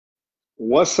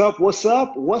What's up? What's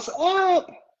up? What's up?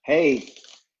 Hey,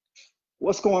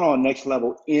 what's going on, Next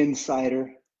Level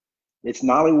Insider? It's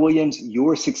Nolly Williams,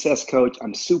 your success coach.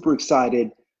 I'm super excited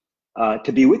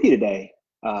to be with you today.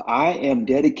 I am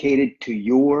dedicated to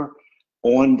your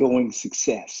ongoing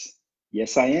success.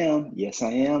 Yes, I am. Yes,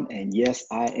 I am. And yes,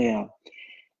 I am.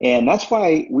 And that's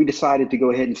why we decided to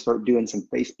go ahead and start doing some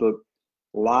Facebook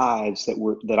lives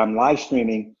that I'm live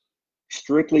streaming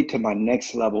strictly to my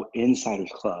Next Level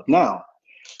Insiders Club. Now,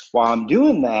 while I'm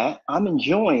doing that, I'm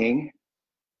enjoying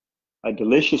a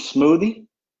delicious smoothie.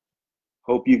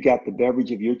 Hope you've got the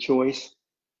beverage of your choice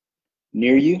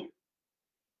near you.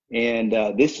 And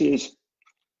this is,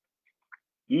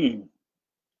 mm,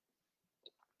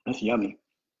 that's yummy.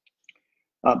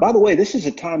 By the way, this is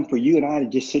a time for you and I to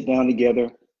just sit down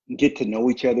together and get to know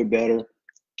each other better.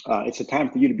 It's a time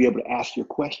for you to be able to ask your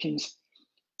questions.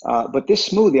 But this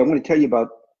smoothie, I want to tell you about,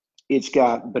 it's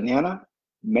got banana,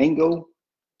 mango,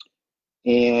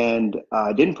 and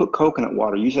I didn't put coconut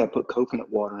water. Usually I put coconut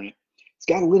water in it. It's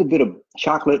got a little bit of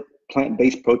chocolate,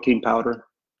 plant-based protein powder,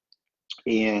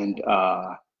 and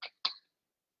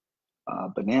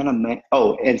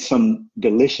and some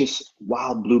delicious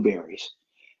wild blueberries,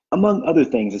 among other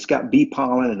things. It's got bee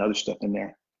pollen and other stuff in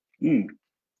there. Mm,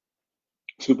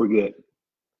 super good.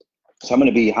 So I'm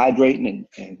going to be hydrating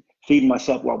and feeding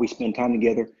myself while we spend time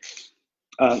together.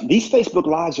 These Facebook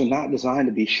Lives are not designed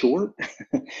to be short,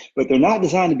 but they're not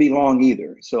designed to be long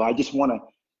either. So I just want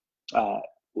to,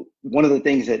 one of the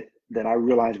things that I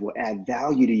realize will add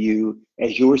value to you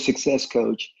as your success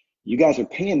coach. You guys are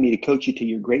paying me to coach you to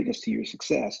your greatness, to your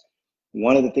success.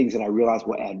 One of the things that I realize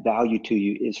will add value to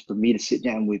you is for me to sit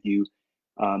down with you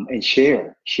and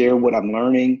share what I'm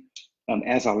learning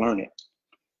as I learn it.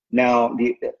 Now,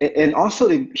 and also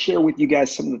to share with you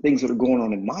guys some of the things that are going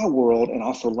on in my world, and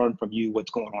also learn from you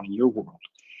what's going on in your world.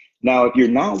 Now, if you're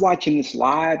not watching this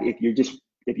live, if you're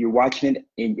watching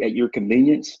it at your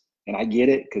convenience, and I get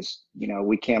it, because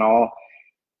we can't all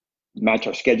match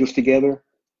our schedules together.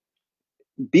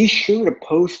 Be sure to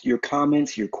post your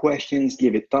comments, your questions,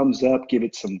 give it thumbs up, give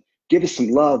it some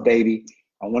love, baby.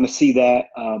 I want to see that.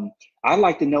 I'd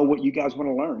like to know what you guys want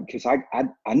to learn, because I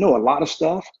know a lot of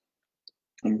stuff.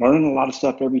 I'm learning a lot of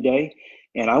stuff every day,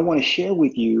 and I want to share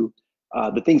with you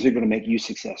the things that are going to make you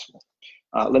successful.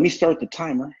 Let me start the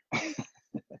timer.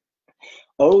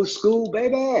 Old school,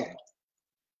 baby.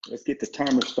 Let's get the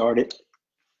timer started.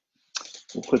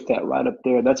 We'll put that right up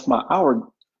there. That's my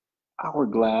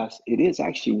hourglass. It is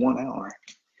actually 1 hour,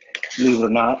 believe it or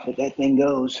not, but that thing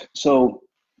goes. So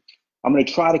I'm going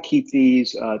to try to keep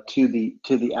these to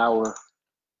the hour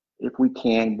if we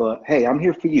can. But hey, I'm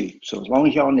here for you. So as long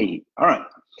as y'all need. All right.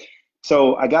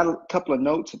 So I got a couple of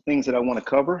notes of things that I want to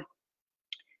cover.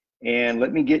 And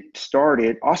let me get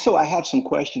started. Also, I have some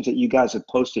questions that you guys have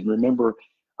posted. Remember,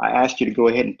 I asked you to go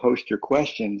ahead and post your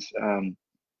questions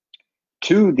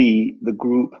to the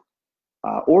group,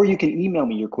 or you can email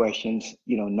me your questions,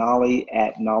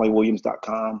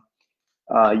 nolly@nollywilliams.com,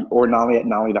 or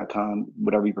nolly@nolly.com,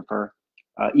 whatever you prefer.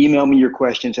 Email me your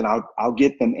questions and I'll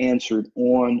get them answered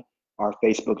on our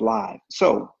Facebook Live.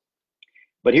 So,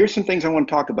 but here's some things I want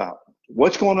to talk about.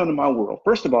 What's going on in my world?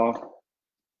 First of all,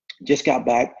 just got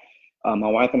back. My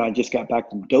wife and I just got back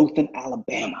from Dothan,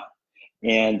 Alabama.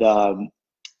 And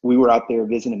we were out there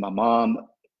visiting my mom.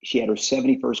 She had her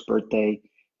 71st birthday.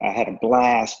 I had a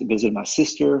blast, visited my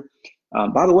sister.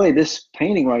 By the way, this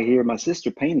painting right here, my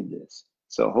sister painted this.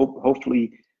 So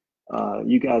hopefully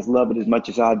you guys love it as much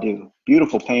as I do.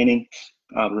 Beautiful painting.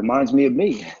 Reminds me of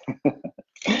me.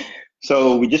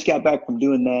 So we just got back from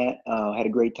doing that. Had a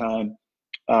great time.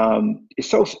 It's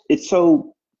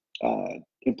so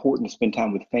important to spend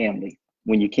time with family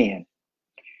when you can.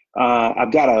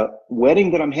 I've got a wedding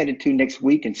that I'm headed to next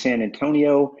week in San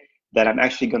Antonio that I'm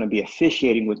actually going to be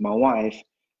officiating with my wife.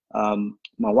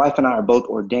 My wife and I are both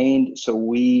ordained, so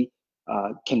we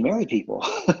can marry people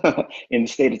in the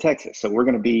state of Texas. So we're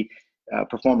going to be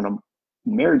performing a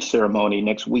marriage ceremony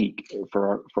next week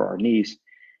for our niece.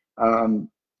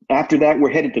 After that,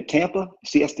 we're headed to Tampa,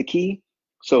 Siesta Key.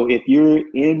 So if you're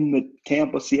in the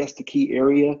Tampa, Siesta Key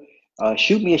area,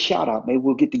 shoot me a shout out. Maybe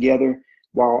we'll get together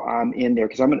while I'm in there,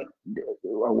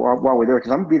 while we're there,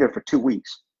 because I'm gonna be there for 2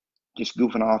 weeks, just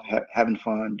goofing off, having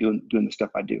fun, doing the stuff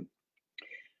I do.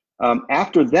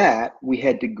 After that, we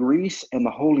head to Greece and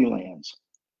the Holy Lands.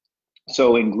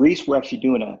 So in Greece, we're actually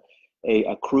doing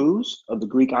a cruise of the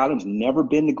Greek islands. Never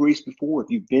been to Greece before.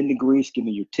 If you've been to Greece, give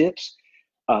me your tips.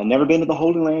 Never been to the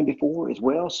Holy Land before as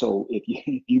well. So if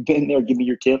you've been there, give me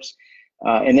your tips.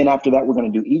 And then after that, we're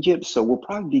going to do Egypt. So we'll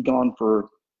be gone for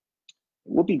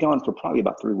probably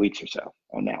about 3 weeks or so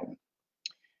on that one.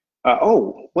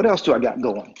 Oh, what else do I got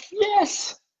going?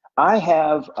 Yes, I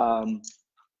have an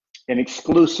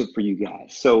exclusive for you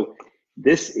guys. So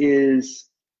this is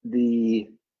the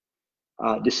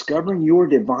Discovering Your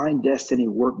Divine Destiny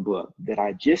workbook that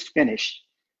I just finished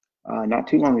not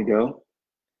too long ago.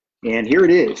 And here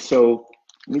it is. So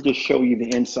let me just show you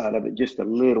the inside of it just a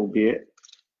little bit.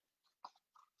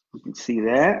 You can see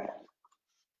that.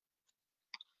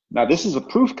 Now, this is a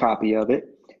proof copy of it.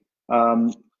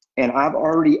 And I've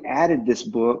already added this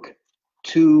book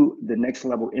to the Next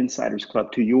Level Insiders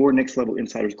Club, to your Next Level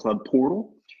Insiders Club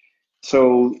portal.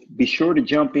 So be sure to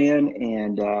jump in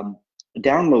and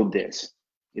download this.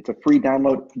 It's a free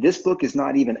download. This book is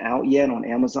not even out yet on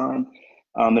Amazon.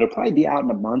 It'll probably be out in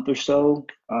a month or so,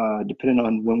 depending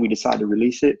on when we decide to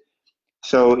release it.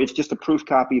 So it's just a proof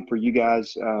copy for you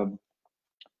guys.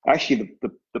 Actually,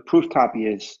 the proof copy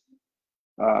is,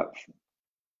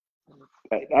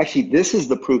 actually, this is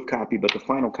the proof copy, but the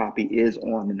final copy is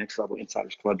on the Next Level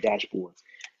Insiders Club dashboard.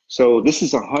 So this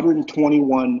is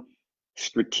 121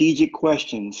 strategic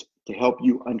questions to help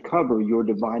you uncover your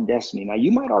divine destiny. Now,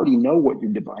 you might already know what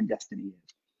your divine destiny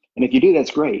is. And if you do,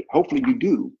 that's great. Hopefully you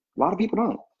do. A lot of people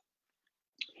don't.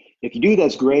 If you do,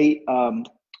 that's great.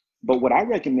 But what I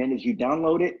recommend is you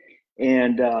download it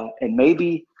and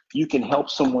maybe you can help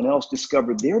someone else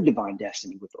discover their divine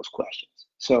destiny with those questions.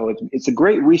 So it's a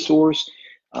great resource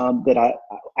that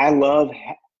I love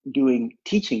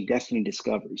teaching destiny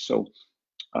discovery. So,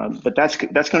 but that's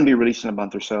going to be released in a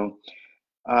month or so.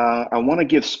 I want to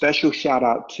give special shout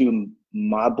out to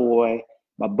my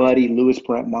buddy, Louis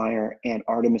Brentmeyer and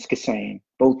Artemis Kassane,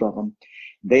 both of them.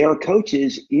 They are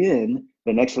coaches in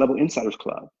the Next Level Insiders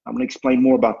Club. I'm going to explain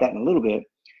more about that in a little bit,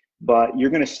 but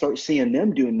you're going to start seeing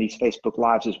them doing these Facebook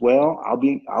Lives as well. I'll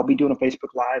be doing a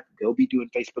Facebook Live. They'll be doing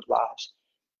Facebook Lives.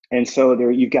 And so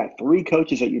you've got 3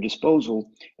 coaches at your disposal,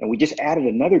 and we just added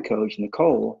another coach,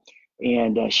 Nicole,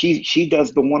 and she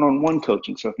does the one-on-one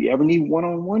coaching. So if you ever need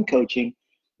one-on-one coaching,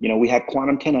 we have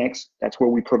Quantum 10X. That's where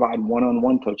we provide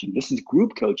one-on-one coaching. This is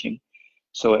group coaching.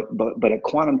 So, but at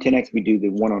Quantum 10X, we do the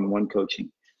one-on-one coaching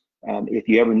if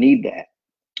you ever need that.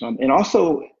 And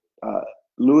also,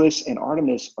 Lewis and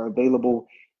Artemis are available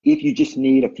if you just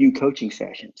need a few coaching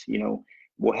sessions.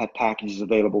 We'll have packages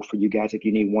available for you guys if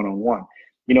you need one-on-one.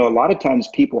 A lot of times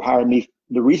people hire me.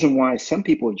 The reason why some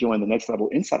people have joined the Next Level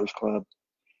Insiders Club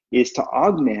is to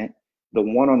augment the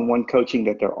one-on-one coaching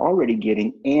that they're already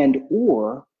getting, and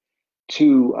or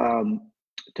to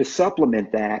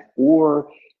supplement that, or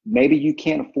maybe you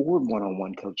can't afford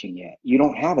one-on-one coaching yet. You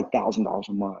don't have $1,000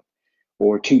 a month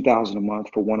or $2,000 a month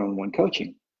for one-on-one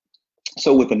coaching.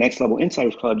 So with the Next Level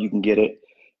Insiders Club, you can get it.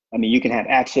 You can have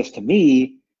access to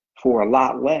me for a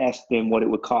lot less than what it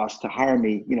would cost to hire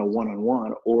me,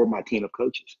 one-on-one or my team of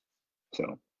coaches.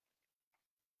 So,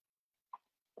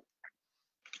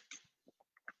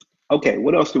 okay,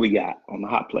 what else do we got on the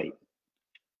hot plate?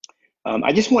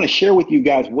 I just want to share with you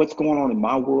guys what's going on in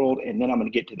my world, and then I'm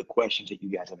going to get to the questions that you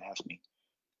guys have asked me.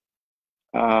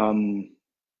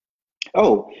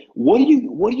 What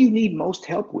do you need most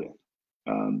help with?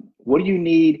 What do you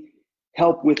need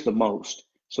help with the most?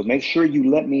 So make sure you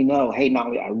let me know, hey,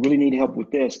 Knolly, I really need help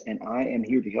with this, and I am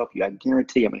here to help you. I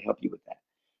guarantee I'm going to help you with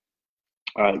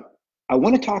that. I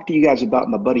want to talk to you guys about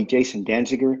my buddy, Jason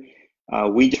Danziger.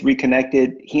 We just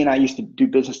reconnected. He and I used to do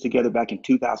business together back in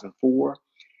 2004.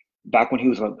 Back when he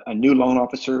was a new loan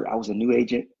officer, I was a new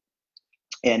agent.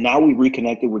 And now we've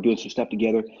reconnected. We're doing some stuff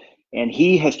together. And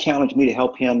he has challenged me to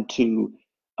help him to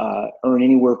earn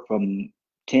anywhere from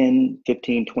 10,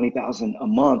 15, 20,000 a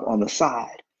month on the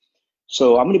side.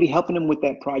 So I'm going to be helping him with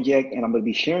that project, and I'm going to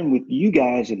be sharing with you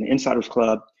guys in the Insiders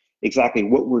Club exactly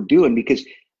what we're doing, because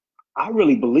I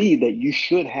really believe that you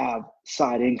should have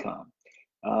side income.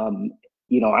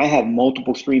 I have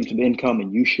multiple streams of income,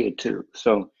 and you should too.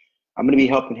 So I'm going to be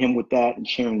helping him with that and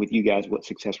sharing with you guys what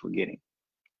success we're getting.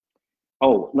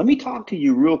 Oh, let me talk to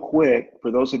you real quick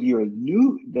for those of you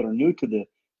that are new to the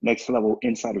Next Level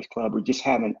Insiders Club, or just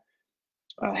haven't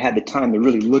had the time to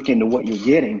really look into what you're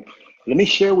getting. Let me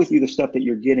share with you the stuff that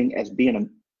you're getting as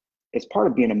part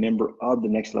of being a member of the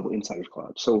Next Level Insiders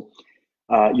Club. So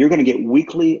you're going to get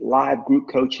weekly live group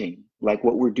coaching, like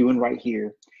what we're doing right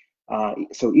here.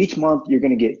 So each month you're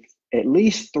going to get at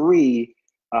least 3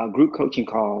 group coaching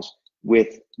calls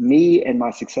with me and my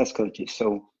success coaches.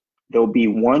 So there'll be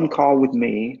one call with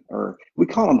me, or we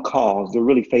call them calls. They're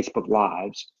really Facebook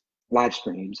live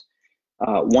streams.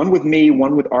 One with me,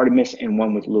 one with Artemis, and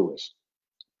one with Lewis.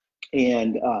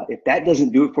 And if that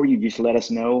doesn't do it for you, just let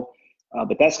us know.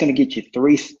 But that's going to get you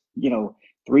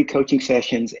 3 coaching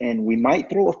sessions, and we might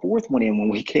throw a 4th one in when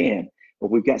we can,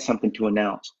 but we've got something to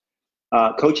announce.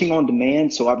 Coaching on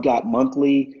demand. So I've got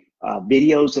monthly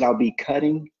videos that I'll be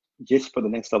cutting just for the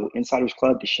Next Level Insiders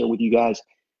Club to share with you guys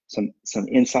some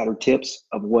insider tips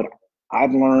of what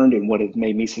I've learned and what has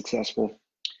made me successful.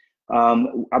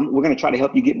 We're going to try to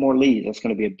help you get more leads. That's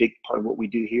going to be a big part of what we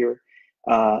do here.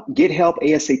 Get help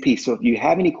ASAP. So if you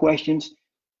have any questions,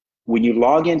 when you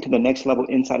log into the Next Level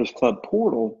Insiders Club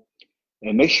portal,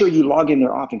 and make sure you log in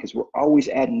there often because we're always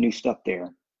adding new stuff there.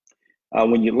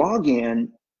 When you log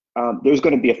in, there's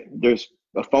going to be there's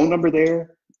a phone number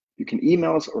there. You can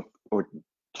email us or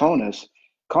phone us,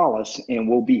 call us, and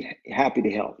we'll be happy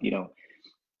to help. You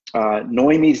know,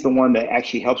 Noemi is the one that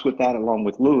actually helps with that, along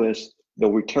with Lewis.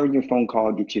 They'll return your phone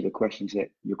call, get you your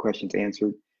questions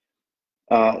answered.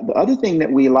 The other thing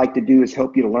that we like to do is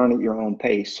help you to learn at your own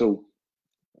pace. So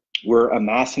we're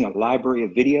amassing a library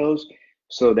of videos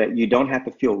so that you don't have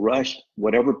to feel rushed.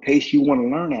 Whatever pace you want to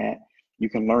learn at, you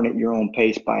can learn at your own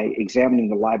pace by examining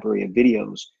the library of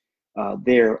videos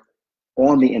there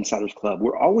on the Insiders Club.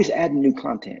 We're always adding new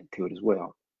content to it as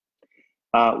well.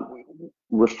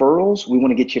 Referrals, we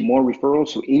want to get you more referrals.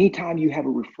 So anytime you have a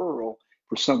referral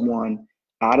for someone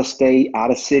out of state,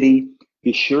 out of city,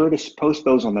 be sure to post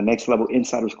those on the Next Level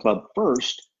Insiders Club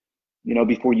first, you know,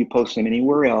 before you post them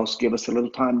anywhere else. Give us a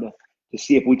little time to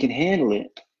see if we can handle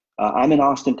it. I'm in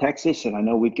Austin, Texas, and I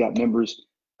know we've got members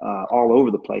all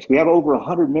over the place. We have over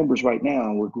 100 members right now,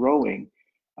 and we're growing.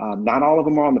 Not all of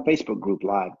them are on the Facebook group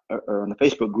live or on the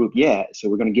Facebook group yet. So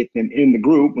we're going to get them in the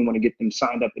group. We want to get them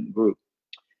signed up in the group.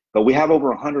 But we have over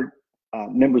 100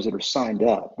 members that are signed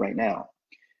up right now.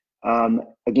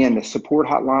 Again, the support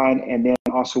hotline, and then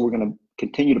also we're going to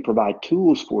continue to provide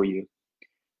tools for you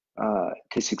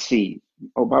to succeed.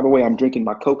 Oh, by the way, I'm drinking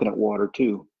my coconut water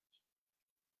too.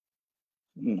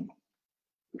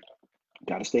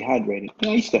 Got to stay hydrated. You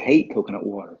know, I used to hate coconut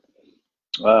water.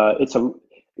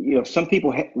 Some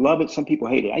people love it, some people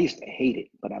hate it. I used to hate it,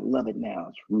 but I love it now.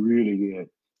 It's really good.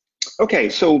 Okay,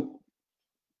 so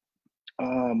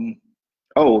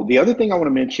the other thing I want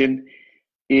to mention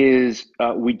is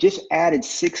we just added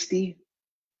 60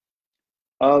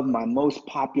 of my most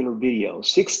popular videos,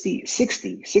 60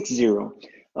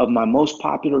 of my most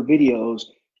popular videos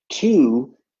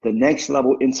to the Next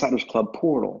Level Insiders Club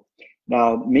portal.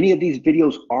 Now, many of these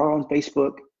videos are on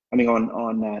Facebook. I mean,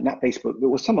 not Facebook.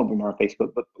 Well, some of them are on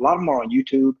Facebook, but a lot of them are on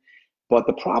YouTube. But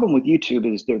the problem with YouTube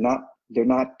is they're not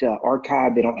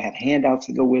archived. They don't have handouts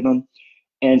that go with them.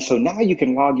 And so now you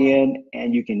can log in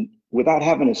and you can, without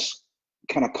having to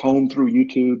kind of comb through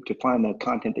YouTube to find the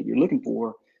content that you're looking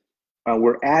for,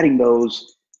 we're adding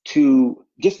those to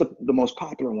just the most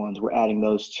popular ones. We're adding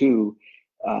those to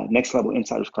Next Level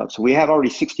Insiders Club. So we have already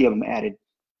 60 of them added.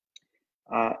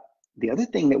 The other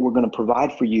thing that we're going to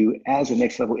provide for you as a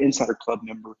Next Level Insider Club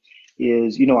member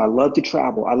is, you know, I love to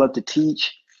travel. I love to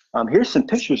teach. Here's some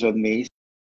pictures of me.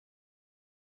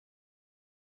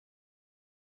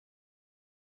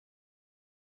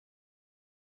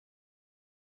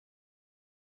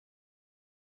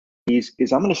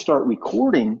 Is I'm going to start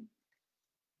recording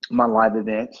my live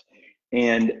events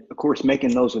and, of course,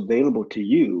 making those available to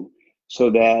you so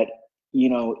that, you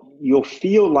know, you'll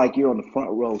feel like you're on the front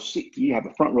row seat. You have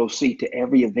a front row seat to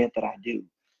every event that I do,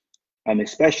 and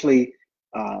especially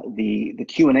the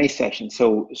Q&A session.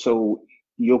 So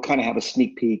you'll kind of have a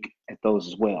sneak peek at those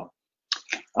as well.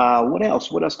 What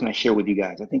else can I share with you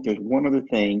guys? I think there's one other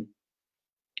thing,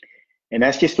 and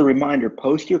that's just a reminder.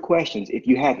 Post your questions. If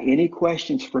you have any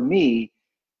questions for me,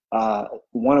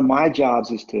 one of my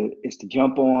jobs is to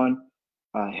jump on,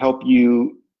 help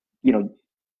you. You know,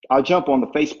 I'll jump on the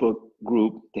Facebook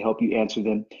group to help you answer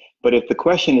them. But if the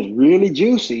question is really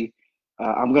juicy,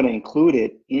 I'm going to include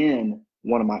it in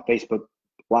one of my Facebook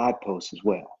live posts as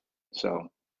well. So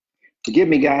forgive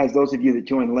me, guys, those of you that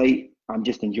joined late. I'm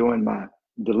just enjoying my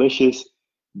delicious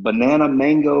banana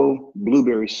mango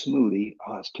blueberry smoothie.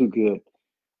 Oh, it's too good.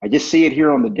 I just see it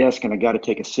here on the desk and I got to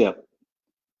take a sip.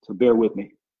 So bear with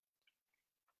me.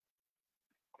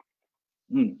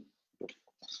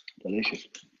 Delicious.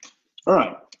 All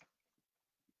right.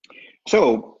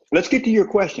 So let's get to your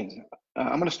questions.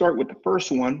 I'm going to start with the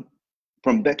first one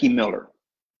from Becky Miller.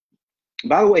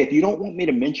 By the way, if you don't want me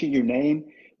to mention your name,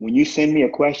 when you send me a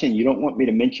question, you don't want me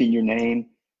to mention your name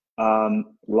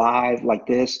live like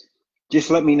this, just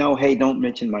let me know, hey, don't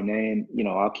mention my name. You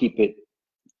know, I'll keep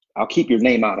your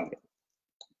name out of it.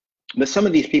 But some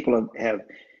of these people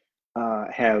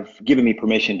have given me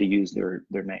permission to use their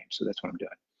name. So that's what I'm doing.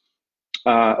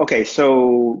 Okay,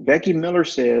 so Becky Miller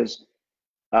says,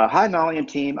 hi, Knolly and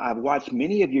team. I've watched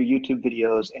many of your YouTube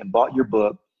videos and bought your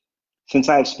book. Since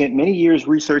I have spent many years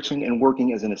researching and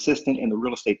working as an assistant in the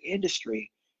real estate industry,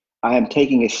 I am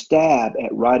taking a stab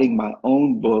at writing my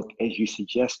own book as you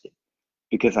suggested,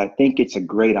 because I think it's a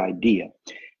great idea.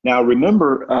 Now,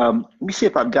 remember, let me see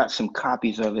if I've got some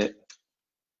copies of it.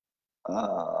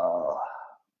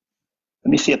 Let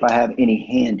me see if I have any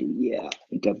handy. Yeah, I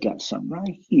think I've got some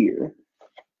right here.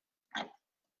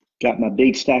 Got my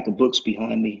big stack of books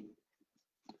behind me.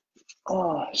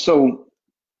 So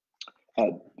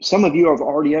some of you have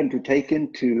already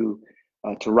undertaken to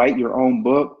write your own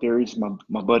book. There is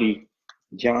my buddy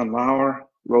John Lauer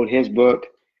wrote his book,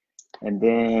 and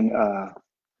then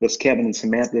this Kevin and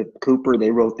Samantha Cooper,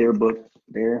 they wrote their book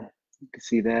there. You can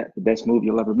see that, The Best Move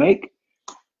You'll Ever Make.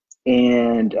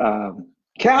 And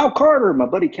Cal Carter, my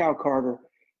buddy Cal Carter,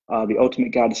 The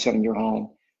Ultimate Guide to Selling Your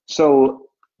Home. So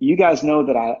you guys know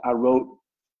that I wrote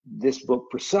this book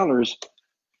for sellers,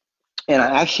 and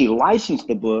I actually licensed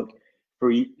the book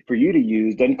for you to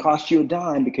use. Doesn't cost you a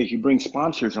dime because you bring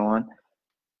sponsors on.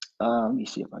 Let me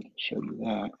see if I can show you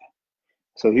that.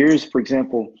 So here's, for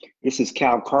example, this is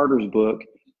Cal Carter's book,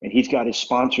 and he's got his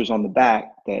sponsors on the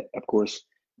back that, of course,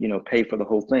 you know, pay for the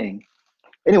whole thing.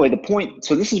 Anyway, the point,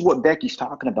 so this is what Becky's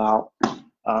talking about.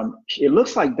 It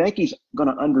looks like Becky's going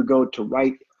to undergo to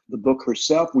write the book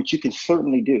herself, which you can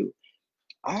certainly do.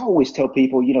 I always tell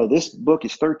people, you know, this book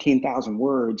is 13,000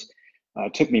 words.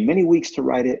 It took me many weeks to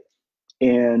write it.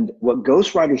 And what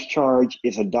ghostwriters charge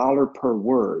is $1 per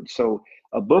word. So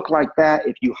a book like that,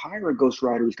 if you hire a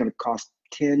ghostwriter, is going to cost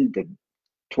 10 to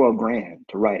 12 grand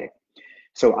to write it.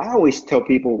 So I always tell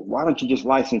people, why don't you just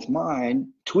license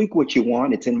mine, tweak what you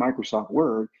want, it's in Microsoft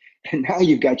Word, and now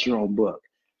you've got your own book.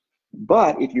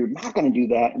 But if you're not going to do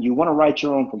that, you want to write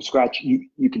your own from scratch,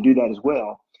 you can do that as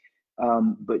well.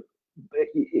 But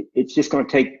it's just going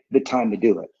to take the time to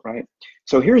do it, right?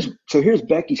 So here's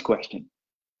Becky's question.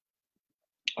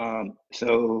 I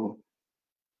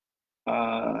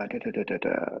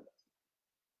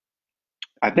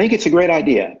think it's a great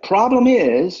idea. Problem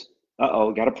is,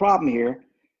 got a problem here.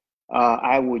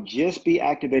 I would just be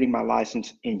activating my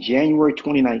license in January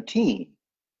 2019.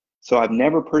 So I've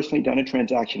never personally done a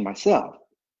transaction myself.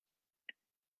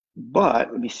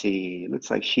 But let me see, it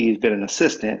looks like she's been an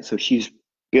assistant. So she's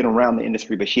been around the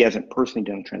industry, but she hasn't personally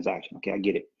done a transaction. Okay, I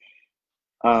get it.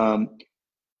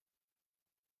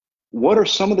 What are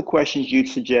some of the questions you'd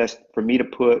suggest for me to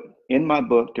put in my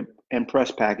book and press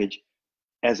package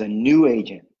as a new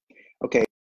agent? Okay.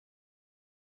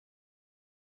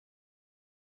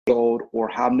 Or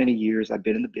how many years I've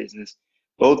been in the business.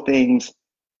 Both things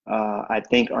I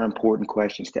think are important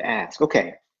questions to ask.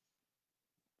 Okay,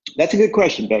 that's a good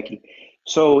question, Becky.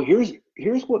 So here's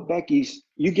what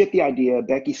you get the idea.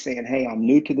 Becky's saying, hey, I'm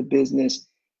new to the business.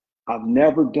 I've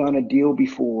never done a deal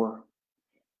before.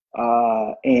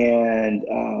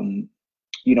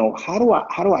 You know, how do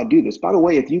I do this? By the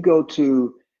way, if you go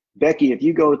to Becky, if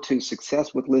you go to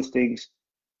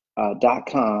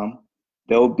successwithlistings.com,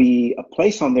 there'll be a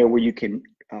place on there where you can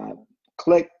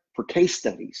click for case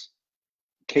studies.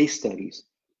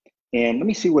 And let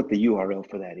me see what the URL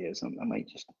for that is. I might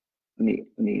just, I'll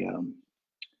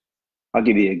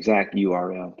give you the exact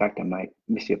URL. In fact, let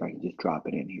me see if I can just drop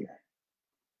it in here.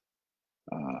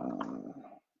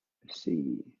 Let's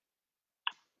see,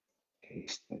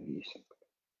 case studies.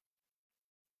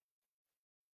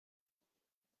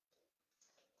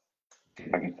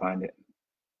 If I can find it.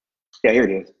 Yeah, here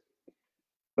it is.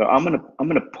 So I'm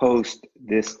gonna post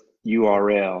this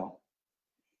URL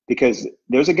because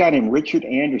there's a guy named Richard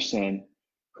Anderson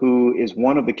who is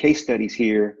one of the case studies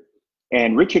here,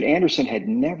 and Richard Anderson had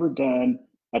never done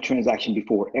a transaction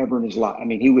before ever in his life. I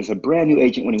mean, he was a brand new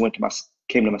agent when he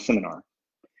came to my seminar.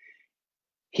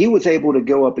 He was able to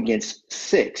go up against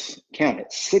six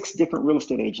different real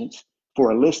estate agents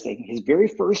for a listing, his very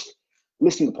first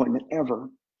listing appointment ever.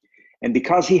 And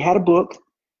because he had a book,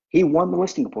 he won the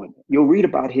listing appointment. You'll read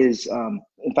about his,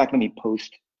 in fact, let me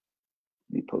post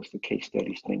the case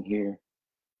studies thing here.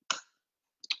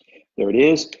 There it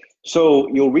is. So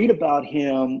you'll read about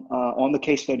him on the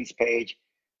case studies page.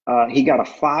 He got a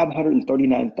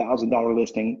 $539,000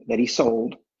 listing that he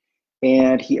sold,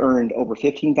 and he earned over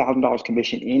 $15,000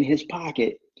 commission in his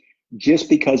pocket just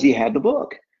because he had the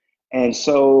book. And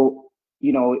so,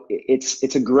 you know,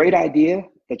 it's a great idea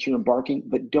that you're embarking,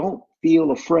 but don't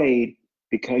feel afraid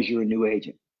because you're a new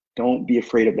agent. Don't be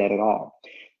afraid of that at all.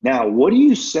 Now, what do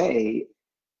you say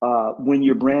when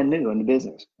you're brand new in the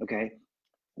business? Okay.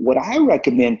 What I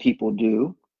recommend people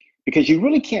do, because you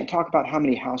really can't talk about how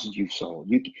many houses you've sold.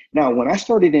 Now, when I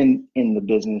started in the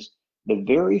business, the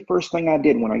very first thing I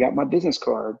did when I got my business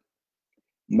card,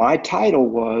 my title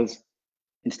was,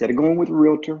 instead of going with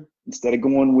realtor, instead of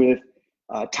going with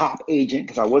top agent,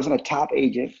 because I wasn't a top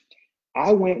agent,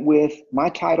 I went with, my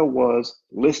title was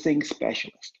listing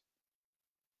specialist.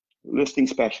 Listing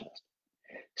specialist.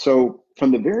 So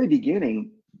from the very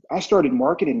beginning, I started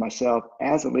marketing myself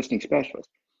as a listing specialist.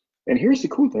 And here's the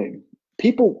cool thing.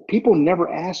 People never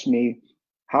asked me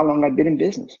how long I've been in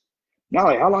business. Now,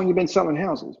 like, how long you been selling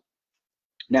houses?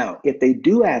 Now, if they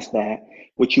do ask that,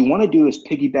 what you want to do is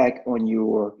piggyback on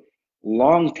your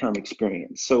long-term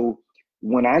experience. So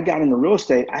when I got into real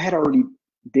estate, I had already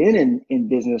been in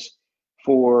business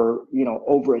for,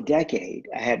 over a decade.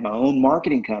 I had my own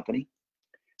marketing company.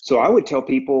 So I would tell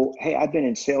people, hey, I've been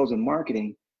in sales and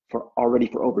marketing for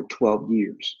over 12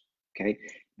 years. Okay.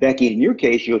 Becky, in your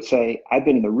case, you would say, I've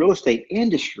been in the real estate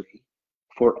industry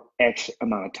for X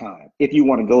amount of time, if you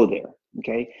want to go there.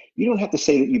 Okay. You don't have to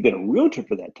say that you've been a realtor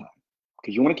for that time,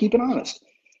 because you want to keep it honest.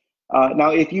 Now,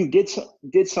 if you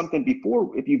did something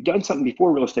before, if you've done something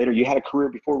before real estate, or you had a career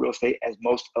before real estate, as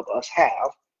most of us have,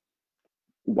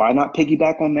 why not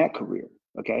piggyback on that career?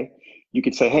 Okay. You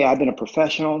could say, hey, I've been a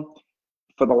professional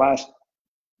for the last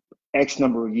X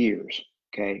number of years.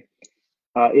 Okay.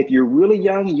 If you're really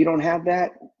young and you don't have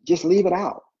that, just leave it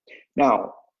out.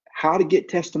 Now, how to get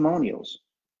testimonials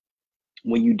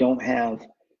when you don't have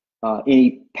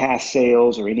any past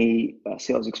sales or any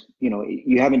sales,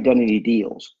 you haven't done any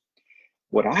deals.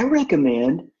 What I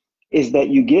recommend is that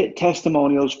you get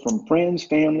testimonials from friends,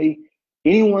 family,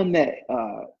 anyone that,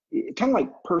 kind of like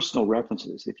personal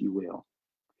references, if you will,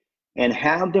 and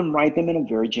have them write them in a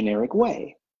very generic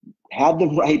way. Have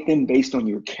them write them based on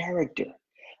your character,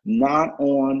 not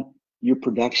on your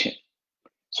production.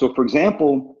 So for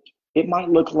example, it might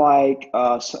look like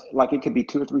it could be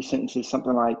 2 or 3 sentences,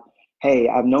 something like, hey,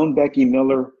 I've known Becky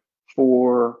Miller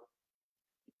for,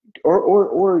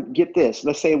 or get this,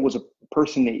 let's say it was a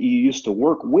person that you used to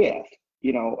work with,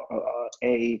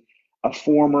 a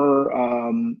former,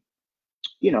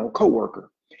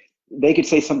 coworker. They could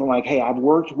say something like, hey, I've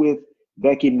worked with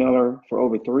Becky Miller for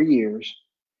over 3 years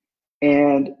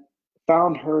and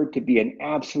found her to be an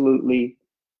absolute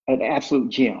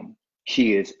gem.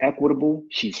 She is equitable,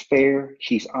 she's fair,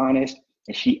 she's honest,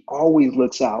 and she always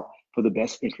looks out for the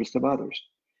best interest of others.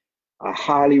 I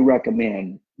highly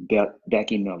recommend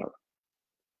Becky Miller.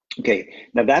 Okay,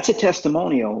 now that's a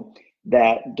testimonial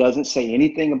that doesn't say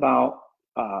anything about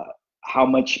how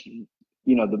much,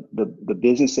 the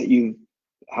business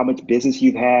how much business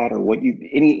you've had, or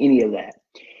any of that.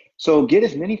 So get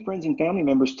as many friends and family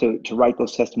members to write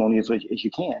those testimonials as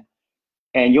you can.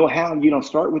 And you'll have,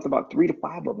 start with about 3 to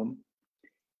 5 of them.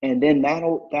 And then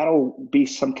that'll be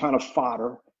some kind of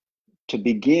fodder to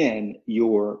begin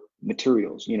your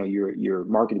materials, your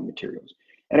marketing materials.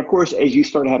 And of course, as you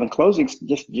start having closings,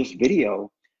 just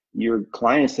video your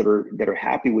clients that are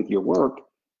happy with your work,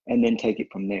 and then take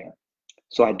it from there.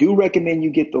 So I do recommend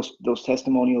you get those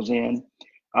testimonials in.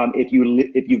 If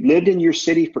you've lived in your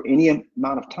city for any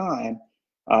amount of time,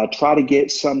 try to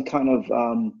get some kind of,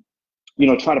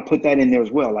 try to put that in there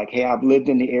as well. Like, hey, I've lived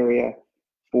in the area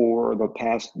for the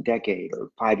past decade or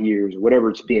 5 years, or whatever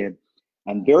it's been.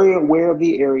 I'm very aware of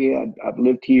the area. I've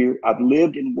lived here. I've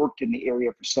lived and worked in the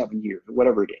area for 7 years, or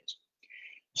whatever it is.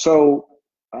 So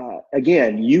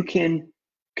again, you can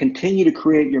continue to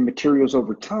create your materials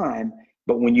over time,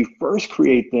 but when you first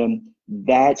create them,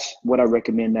 that's what I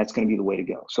recommend. That's going to be the way to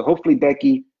go. So hopefully,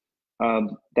 Becky,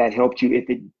 that helped you.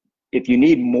 If you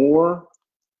need more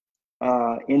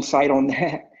insight on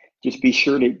that, just be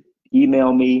sure to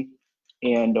email me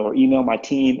or email my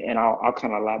team, and I'll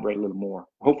kind of elaborate a little more.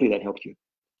 Hopefully that helped you.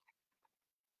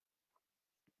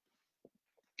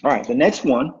 All right, the next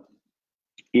one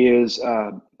is,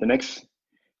 the next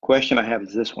question I have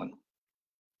is this one.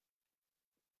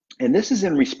 And this is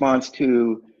in response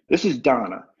to, this is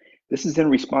Donna. This is in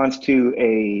response to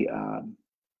an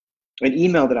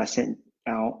email that I sent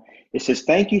out. It says,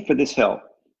 thank you for this help.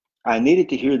 I needed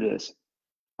to hear this.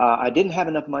 I didn't have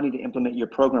enough money to implement your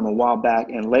program a while back,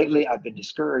 and lately I've been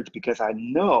discouraged because I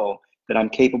know that I'm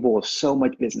capable of so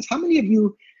much business. How many of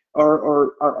you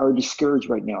are discouraged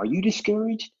right now? Are you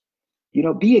discouraged?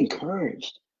 Be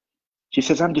encouraged. She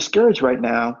says, I'm discouraged right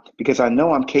now because I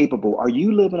know I'm capable. Are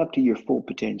you living up to your full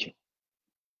potential?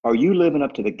 Are you living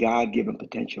up to the God-given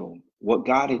potential, what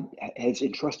God has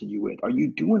entrusted you with? Are you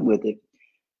doing with it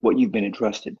what you've been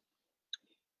entrusted?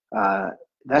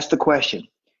 That's the question.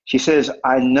 She says,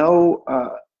 I know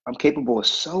I'm capable of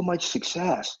so much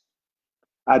success.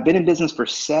 I've been in business for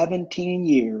 17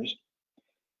 years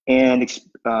and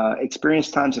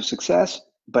experienced times of success,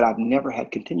 but I've never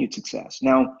had continued success.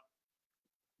 Now,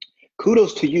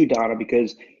 kudos to you, Donna,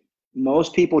 because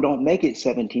most people don't make it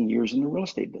 17 years in the real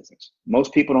estate business.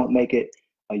 Most people don't make it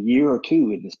a year or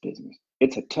 2 in this business.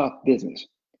 It's a tough business.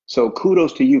 So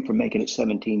kudos to you for making it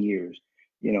 17 years.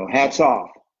 You know, hats off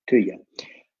to you.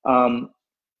 I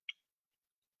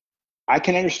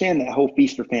can understand that whole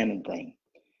feast or famine thing.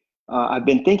 I've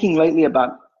been thinking lately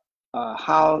about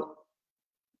how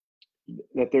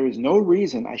that there is no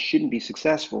reason I shouldn't be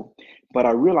successful, but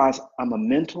I realize I'm a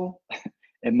mental,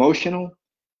 emotional,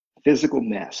 physical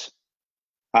mess.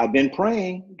 I've been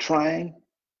praying, trying,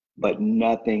 but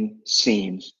nothing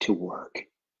seems to work.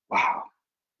 Wow.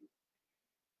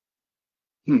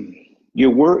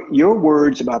 Your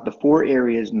words about the 4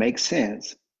 areas make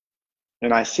sense,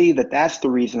 and I see that that's the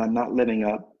reason I'm not living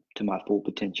up to my full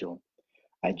potential.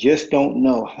 I just don't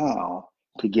know how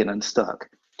to get unstuck.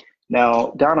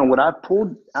 Now, Donna, what I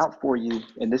pulled out for you,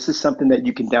 and this is something that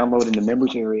you can download in the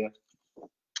members area,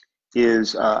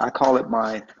 is I call it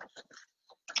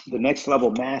the next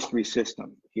level mastery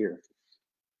system here.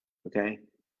 Okay,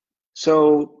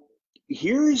 so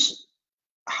here's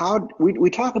how we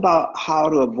talk about how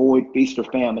to avoid feast or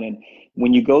famine. And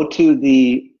when you go to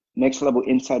the Next Level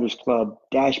Insiders Club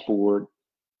dashboard,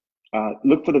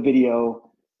 look for the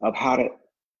video of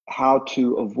how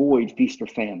to avoid feast or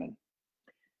famine.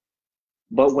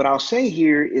 But what I'll say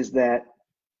here is that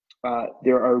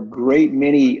there are a great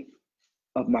many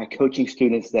of my coaching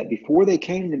students that before they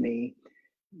came to me,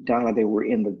 Donna, they were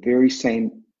in the very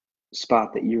same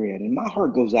spot that you're in. And my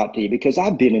heart goes out to you because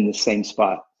I've been in the same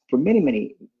spot for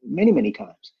many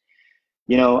times.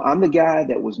 You know, I'm the guy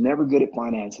that was never good at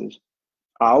finances.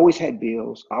 I always had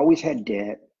bills. I always had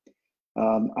debt.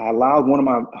 I allowed one of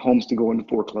my homes to go into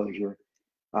foreclosure.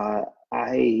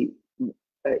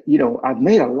 You know, I've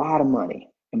made a lot of money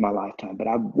in my lifetime, but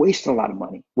I've wasted a lot of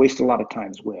money, wasted a lot of time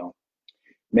as well,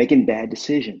 making bad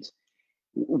decisions.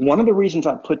 One of the reasons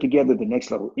I put together the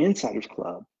Next Level Insiders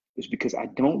Club is because I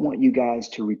don't want you guys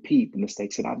to repeat the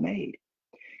mistakes that I've made.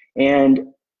 And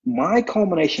my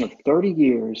culmination of 30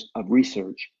 years of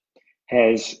research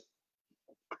has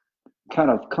kind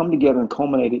of come together and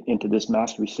culminated into this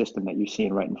mastery system that you're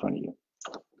seeing right in front of you.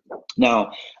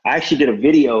 Now, I actually did a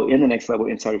video in the Next Level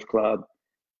Insiders Club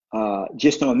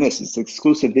just on this. It's an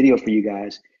exclusive video for you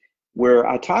guys where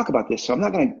I talk about this. So I'm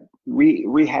not going to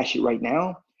rehash it right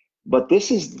now, but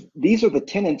these are the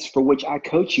tenets for which I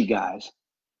coach you guys.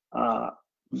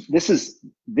 This is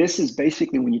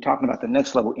basically when you're talking about the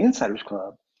Next Level Insiders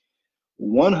Club,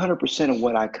 100% of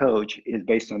what I coach is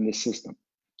based on this system.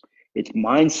 It's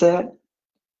mindset,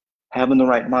 having the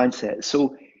right mindset.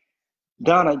 So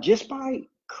Donna, just by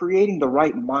creating the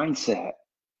right mindset,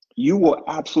 you will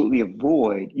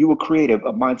create a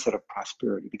mindset of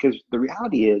prosperity, because the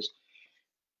reality is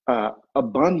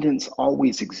abundance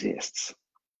always exists.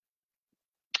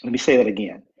 Let me say that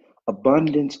again.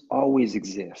 Abundance always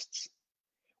exists.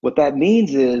 What that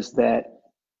means is that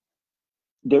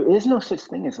there is no such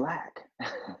thing as lack.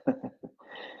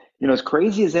 You know, as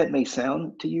crazy as that may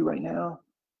sound to you right now,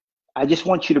 I just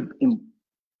want you to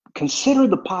consider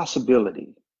the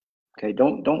possibility. Okay,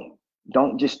 don't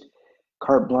just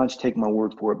carte blanche take my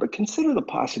word for it, but consider the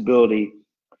possibility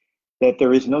that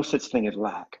there is no such thing as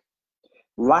lack.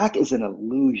 Lack is an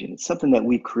illusion. It's something that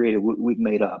we've created, we've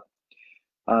made up.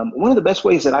 One of the best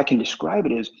ways that I can describe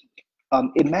it is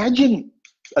imagine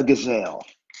a gazelle.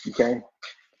 Okay,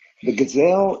 the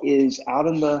gazelle is out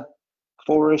in the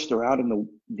forest or out in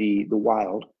the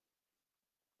wild,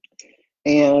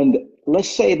 and let's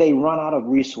say they run out of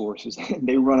resources.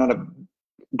 They run out of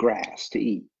grass to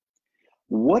eat.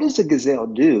 What does a gazelle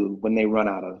do when they run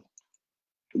out of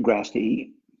grass to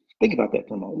eat? Think about that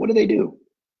for a moment. What do they do?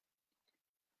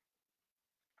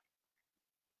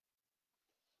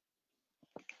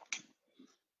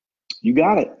 You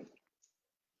got it.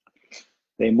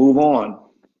 They move on.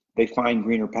 They find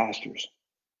greener pastures.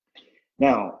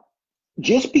 Now,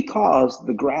 just because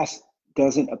the grass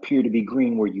doesn't appear to be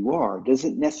green where you are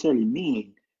doesn't necessarily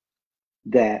mean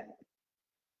that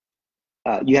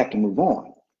you have to move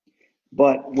on.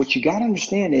 But what you got to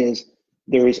understand is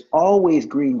there is always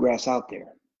green grass out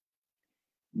there.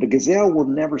 The gazelle will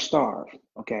never starve,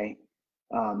 okay?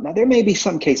 Now, there may be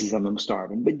some cases of them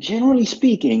starving, but generally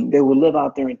speaking, they will live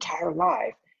out their entire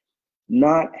life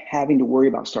not having to worry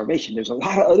about starvation. There's a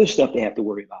lot of other stuff they have to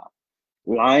worry about.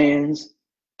 Lions,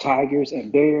 tigers,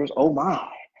 and bears, oh my.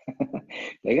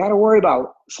 They got to worry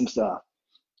about some stuff.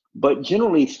 But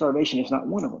generally, starvation is not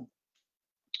one of them.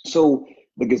 So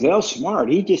the gazelle's smart.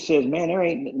 He just says, man, there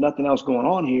ain't nothing else going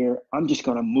on here. I'm just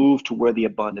going to move to where the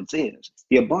abundance is.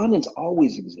 The abundance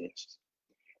always exists.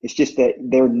 It's just that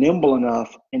they're nimble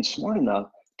enough and smart enough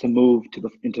to move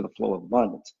into the flow of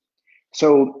abundance.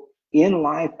 So in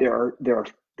life, there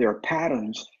are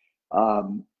patterns,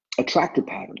 attractive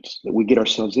patterns that we get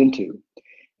ourselves into.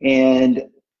 And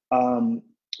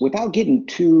without getting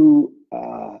too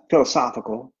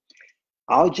philosophical,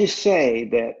 I'll just say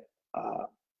that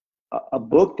a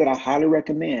book that I highly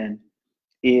recommend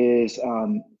is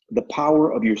The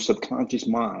Power of Your Subconscious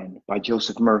Mind by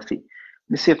Joseph Murphy. Let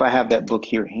me see if I have that book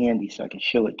here handy so I can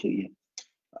show it to you.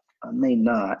 I may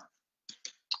not.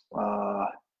 I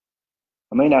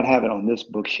may not have it on this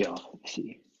bookshelf. Let's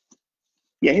see.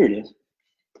 Yeah, here it is.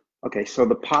 Okay, so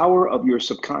The Power of Your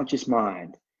Subconscious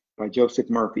Mind by Joseph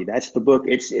Murphy. That's the book.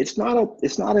 It's not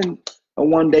a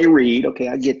one-day read. Okay,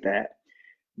 I get that,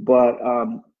 but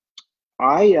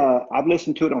I've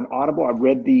listened to it on Audible. I've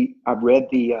read the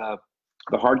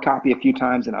hard copy a few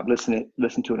times, and I've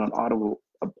listened to it on Audible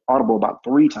about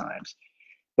 3 times.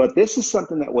 But this is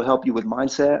something that will help you with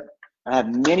mindset. I have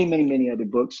many other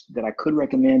books that I could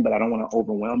recommend, but I don't want to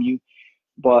overwhelm you.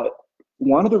 But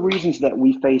one of the reasons that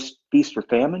we face feast or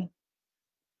famine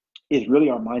is really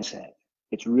our mindset.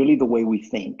 It's really the way we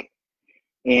think.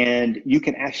 And you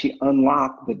can actually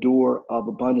unlock the door of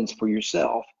abundance for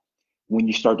yourself when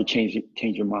you start to change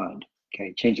your mind,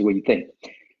 okay? Change the way you think.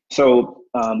 So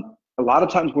a lot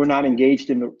of times we're not engaged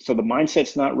so the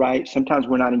mindset's not right. Sometimes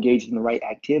we're not engaged in the right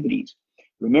activities.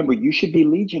 Remember, you should be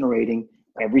lead generating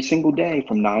every single day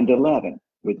from 9 to 11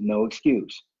 with no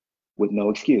excuse,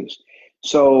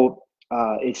 So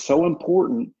it's so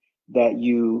important that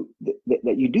you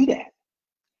do that.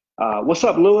 What's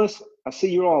up, Lewis? I see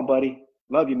you on, buddy.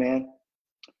 Love you, man.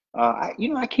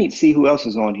 I can't see who else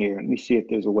is on here. Let me see if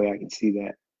there's a way I can see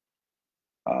that.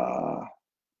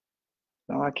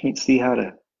 No, I can't see how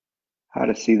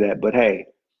to see that. But hey,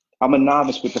 I'm a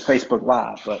novice with the Facebook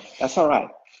Live, but that's all right.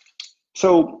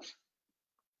 So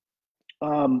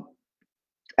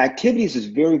activities is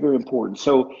very important.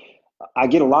 So I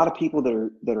get a lot of people that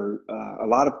are a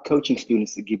lot of coaching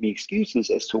students that give me excuses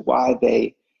as to why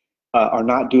they are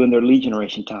not doing their lead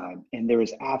generation time, and there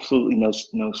is absolutely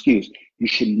no excuse. You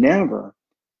should never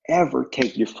ever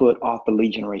take your foot off the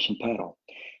lead generation pedal.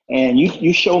 And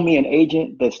you show me an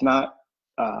agent that's not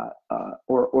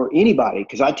or anybody,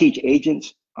 because I teach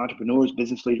agents, entrepreneurs,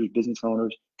 business leaders, business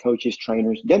owners, coaches,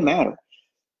 trainers, doesn't matter.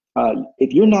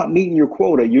 If you're not meeting your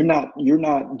quota, you're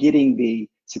not getting the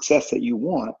success that you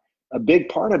want. A big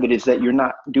part of it is that you're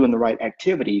not doing the right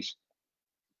activities.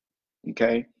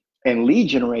 Okay. And lead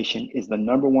generation is the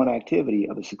 #1 activity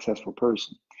of a successful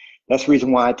person. That's the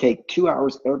reason why I take 2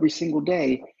 hours every single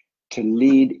day to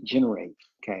lead generate.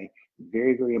 Okay.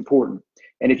 Very important.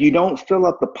 And if you don't fill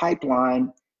up the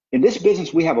pipeline, in this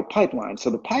business, we have a pipeline. So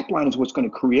the pipeline is what's going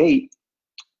to create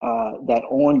that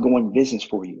ongoing business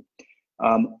for you.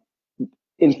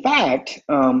 In fact,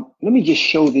 let me just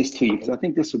show this to you because I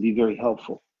think this will be very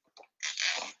helpful.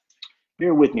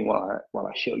 Bear with me while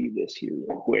I show you this here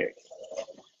real quick.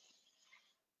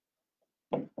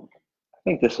 I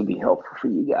think this will be helpful for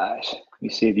you guys. Let me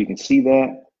see if you can see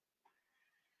that.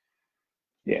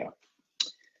 Yeah.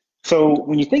 So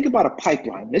when you think about a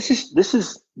pipeline, this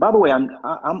is by the way, I'm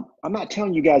not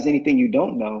telling you guys anything you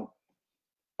don't know.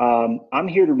 I'm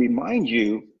here to remind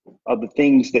you of the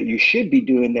things that you should be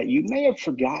doing that you may have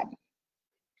forgotten,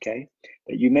 okay,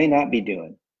 that you may not be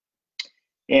doing.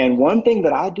 And one thing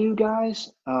that I do, guys,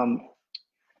 I'm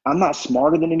not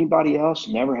smarter than anybody else,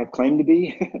 never have claimed to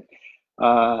be,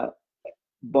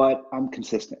 but I'm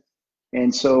consistent.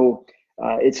 And so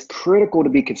it's critical to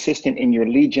be consistent in your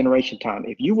lead generation time.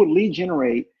 If you will lead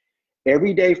generate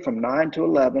every day from 9 to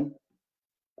 11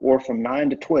 or from 9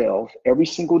 to 12, every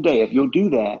single day, if you'll do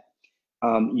that,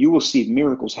 you will see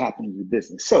miracles happen in your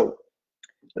business. So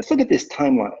let's look at this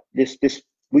timeline. This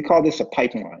we call this a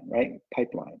pipeline, right?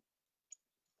 Pipeline.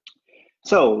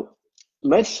 So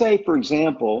let's say, for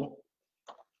example,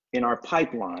 in our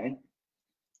pipeline,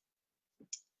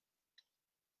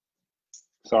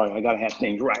 sorry, I gotta have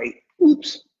things right.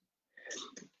 Oops.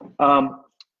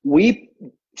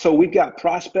 We've got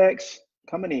prospects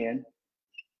coming in,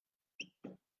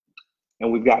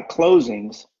 and we've got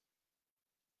closings.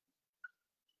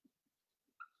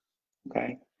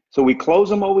 Okay, so we close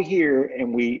them over here,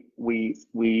 and we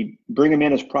bring them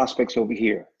in as prospects over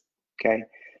here. Okay,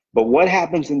 but what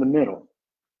happens in the middle?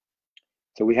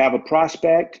 So we have a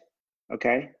prospect,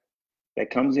 okay, that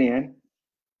comes in,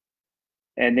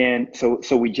 and then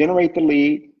so we generate the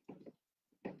lead,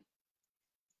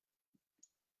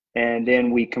 and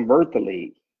then we convert the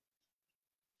lead.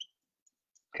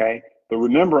 Okay, but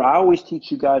remember, I always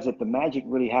teach you guys that the magic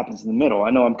really happens in the middle. I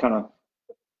know I'm kind of,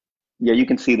 yeah, you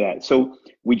can see that. So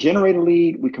we generate a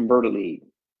lead, we convert a lead,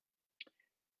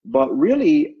 but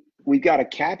really we've got to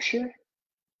capture,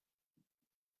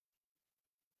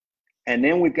 and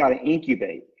then we've got to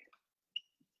incubate.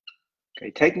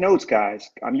 Okay, take notes, guys.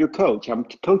 I'm your coach. I'm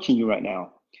coaching you right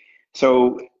now.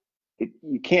 So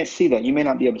you can't see that. You may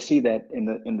not be able to see that in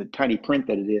the tiny print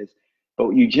that it is, but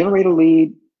you generate a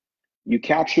lead, you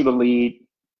capture the lead,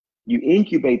 you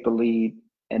incubate the lead,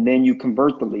 and then you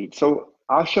convert the lead. So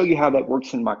I'll show you how that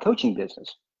works in my coaching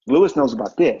business. Lewis knows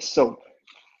about this. So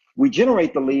we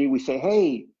generate the lead. We say,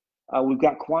 hey, we've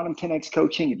got Quantum 10X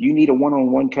coaching. If you need a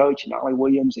one-on-one coach, Knolly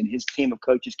Williams and his team of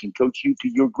coaches can coach you to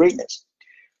your greatness.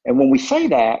 And when we say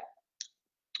that,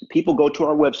 people go to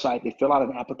our website, they fill out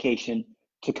an application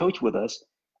to coach with us,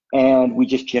 and we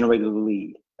just generated a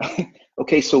lead.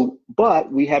 Okay, so,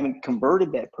 but we haven't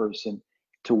converted that person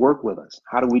to work with us.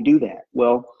 How do we do that?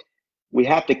 Well, we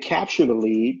have to capture the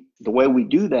lead. The way we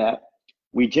do that,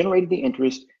 we generated the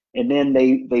interest, and then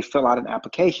they fill out an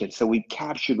application. So we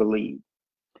capture the lead.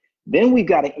 Then we've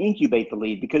got to incubate the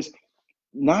lead, because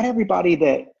not everybody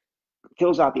that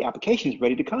fills out the application is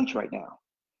ready to coach right now.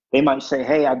 They might say,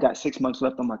 hey, I've got 6 months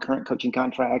left on my current coaching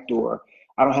contract, or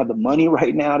I don't have the money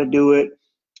right now to do it,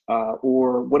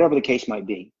 or whatever the case might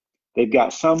be. They've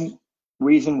got some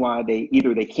reason why they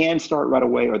can start right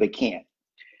away or they can't.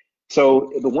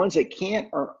 So the ones that can't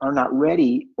are not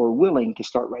ready or willing to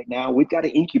start right now. We've got to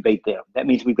incubate them. That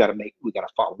means we've got to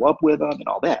follow up with them and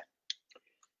all that.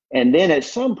 And then at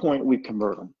some point we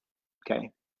convert them, okay?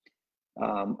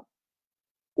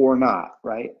 Or not,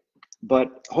 right?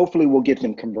 But hopefully we'll get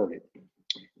them converted.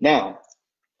 Now,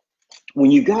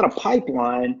 when you've got a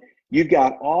pipeline, you've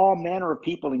got all manner of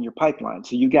people in your pipeline.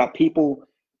 So you've got people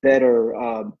that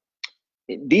are,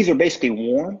 these are basically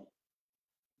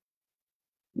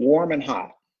warm and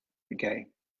hot, okay?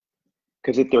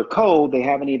 Because if they're cold, they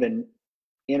haven't even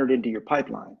entered into your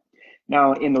pipeline.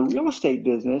 Now, in the real estate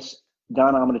business,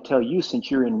 Donna, I'm going to tell you,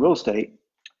 since you're in real estate,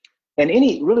 and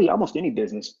almost any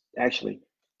business, actually,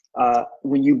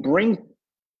 when you bring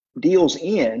deals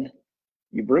in,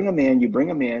 you bring them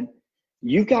in,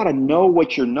 you got to know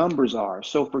what your numbers are.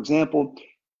 So, for example,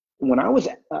 when I was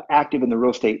active in the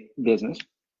real estate business,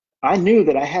 I knew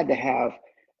that I had to have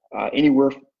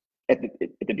anywhere at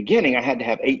the beginning, I had to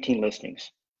have 18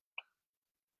 listings.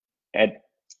 At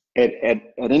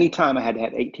any time, I had to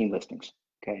have 18 listings.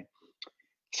 Okay,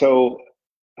 so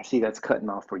I see that's cutting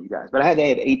off for you guys, but I had to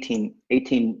have 18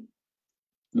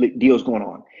 deals going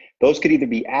on. Those could either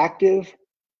be active,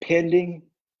 pending,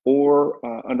 or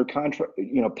under contract.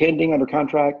 Pending, under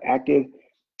contract, active.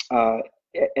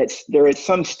 They're at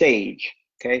some stage.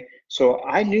 Okay, so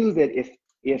I knew that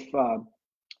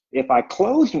if I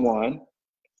closed one,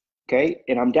 okay,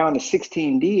 and I'm down to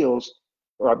 16 deals,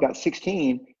 or I've got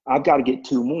 16, I've got to get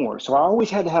 2 more. So I always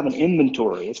had to have an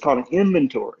inventory. It's called an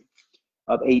inventory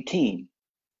of 18.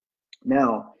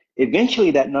 Now, eventually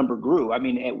that number grew. I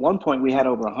mean, at one point we had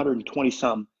over 120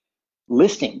 some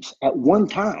listings at one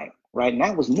time, right? And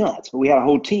that was nuts. But we had a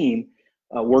whole team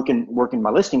working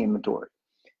my listing inventory.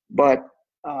 But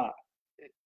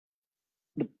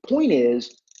the point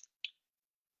is,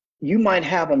 you might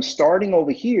have them starting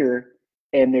over here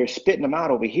and they're spitting them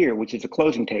out over here, which is a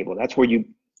closing table. That's where you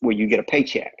get a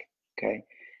paycheck, okay?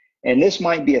 And this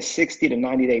might be a 60 to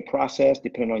 90 day process,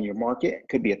 depending on your market. It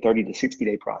could be a 30 to 60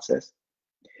 day process.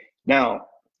 Now,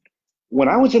 when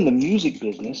I was in the music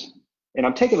business, and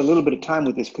I'm taking a little bit of time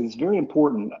with this because it's very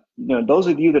important. Those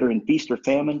of you that are in feast or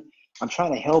famine, I'm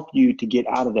trying to help you to get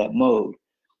out of that mode.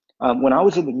 When I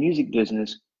was in the music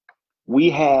business, we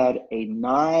had a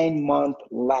 9-month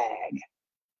lag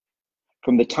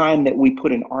from the time that we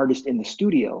put an artist in the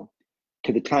studio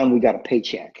to the time we got a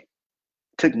paycheck. It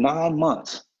took 9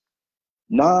 months.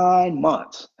 9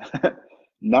 months.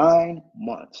 9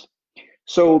 months.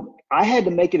 So I had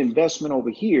to make an investment over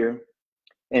here,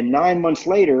 and 9 months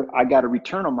later, I got a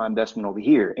return on my investment over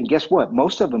here. And guess what?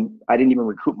 Most of them, I didn't even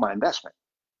recoup my investment,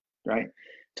 right?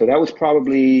 So that was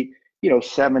probably,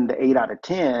 7 to 8 out of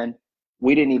 10,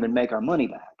 we didn't even make our money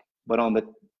back. But on the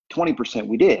 20%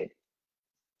 we did.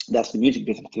 That's the music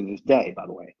business to this day, by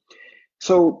the way.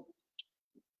 So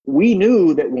we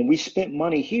knew that when we spent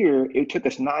money here, it took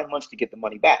us 9 months to get the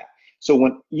money back. So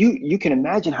when you can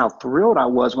imagine how thrilled I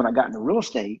was when I got into real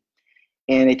estate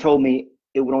and they told me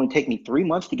it would only take me 3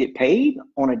 months to get paid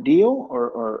on a deal,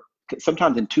 or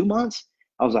sometimes in 2 months.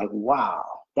 I was like, wow,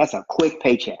 that's a quick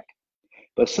paycheck.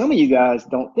 But some of you guys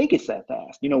don't think it's that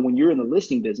fast. When you're in the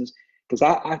listing business, because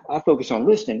I focus on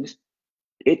listings,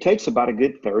 it takes about a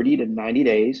good 30 to 90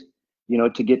 days,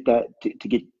 to get that,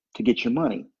 to get your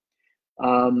money.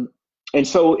 And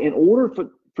so in order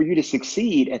for you to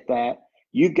succeed at that,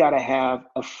 you've got to have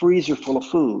a freezer full of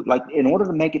food. Like, in order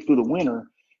to make it through the winter,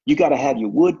 you got to have your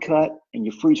wood cut and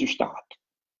your freezer stocked.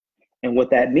 And what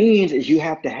that means is you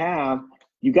got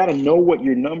to know what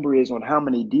your number is on how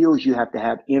many deals you have to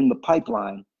have in the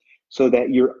pipeline, so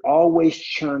that you're always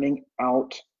churning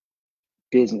out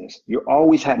business. You're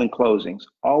always having closings,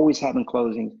 always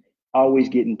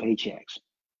getting paychecks.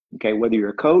 Okay, whether you're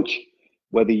a coach,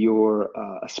 whether you're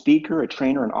a speaker, a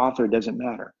trainer, an author, it doesn't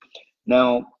matter.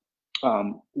 Now,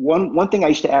 one thing I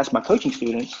used to ask my coaching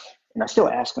students, and I still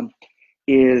ask them,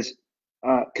 is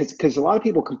because a lot of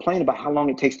people complain about how long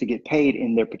it takes to get paid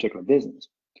in their particular business.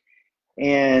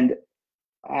 And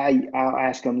I'll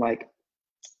ask them, like,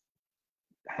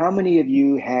 how many of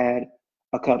you had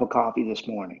a cup of coffee this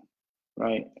morning,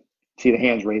 right? See the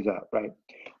hands raise up, right?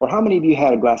 Or how many of you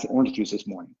had a glass of orange juice this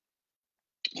morning?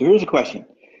 So here's a question.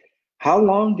 How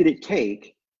long did it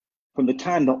take from the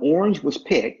time the orange was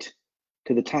picked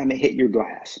to the time it hit your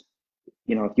glass?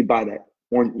 You know, if you buy that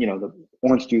orange, you know, the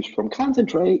orange juice from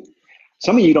concentrate,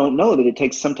 some of you don't know that it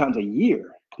takes sometimes a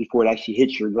year before it actually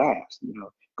hits your glass. You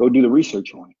know, go do the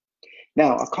research on it.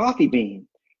 Now, a coffee bean,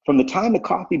 from the time the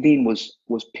coffee bean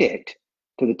was picked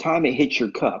to the time it hits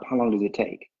your cup, how long does it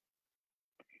take?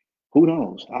 Who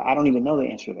knows? I don't even know the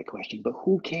answer to that question, but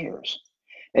who cares?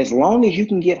 As long as you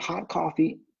can get hot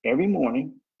coffee every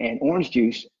morning and orange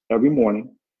juice every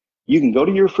morning, you can go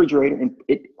to your refrigerator and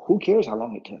who cares how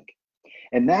long it took?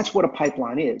 And that's what a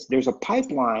pipeline is. There's a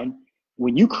pipeline.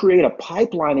 When you create a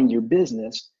pipeline in your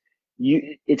business,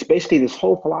 it's basically this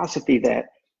whole philosophy that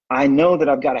I know that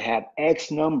I've got to have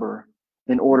X number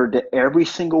in order to every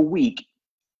single week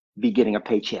be getting a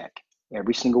paycheck.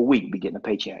 Every single week be getting a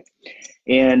paycheck.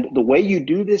 And the way you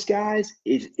do this, guys,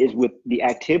 is with the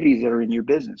activities that are in your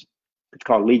business. It's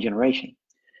called lead generation.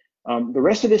 The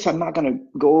rest of this I'm not going to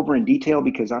go over in detail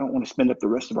because I don't want to spend up the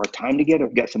rest of our time together.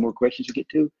 I've got some more questions to get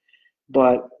to.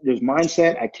 But there's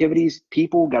mindset, activities,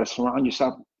 people. Got to surround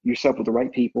yourself with the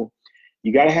right people.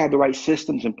 You got to have the right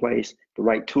systems in place, the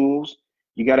right tools.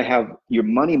 You got to have your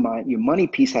money mind. Your money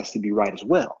piece has to be right as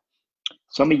well.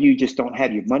 Some of you just don't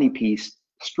have your money piece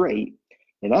straight,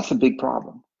 and that's a big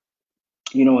problem.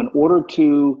 You know, in order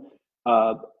to,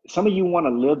 some of you want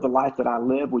to live the life that I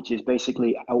live, which is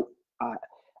basically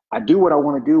I do what I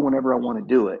want to do whenever I want to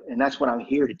do it, and that's what I'm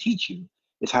here to teach you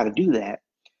is how to do that.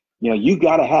 You know, you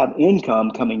got to have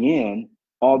income coming in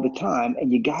all the time,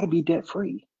 and you got to be debt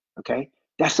free. Okay,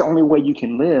 that's the only way you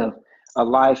can live a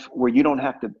life where you don't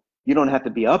have to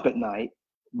be up at night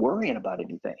worrying about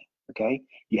anything. Okay,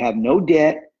 you have no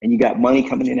debt, and you got money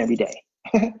coming in every day.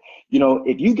 You know,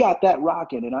 if you got that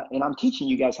rocking, and I'm teaching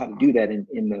you guys how to do that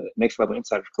in the Next Level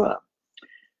Insiders Club.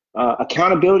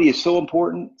 Accountability is so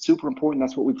important, super important.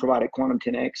 That's what we provide at Quantum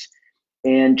 10X.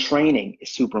 And training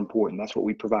is super important. That's what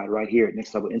we provide right here at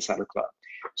Next Level Insider Club.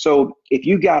 So if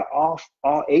you got off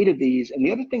all 8 of these, and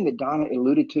the other thing that Donna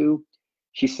alluded to,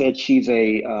 she said she's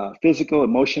a physical,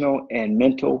 emotional, and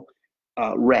mental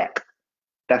wreck.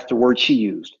 That's the word she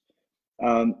used.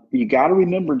 You got to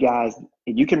remember, guys,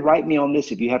 and you can write me on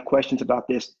this if you have questions about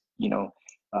this. You know,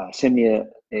 send me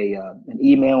an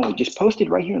email or just post it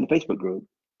right here in the Facebook group.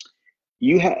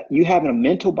 You have a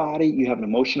mental body, you have an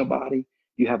emotional body,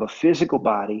 you have a physical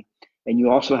body, and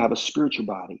you also have a spiritual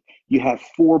body. You have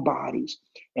 4 bodies.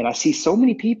 And I see so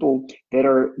many people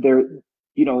that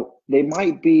you know, they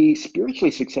might be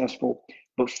spiritually successful,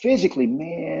 but physically,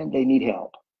 man, they need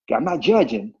help. I'm not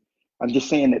judging. I'm just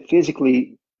saying that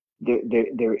physically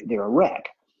they're a wreck,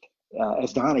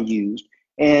 as Donna used.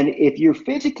 And if you're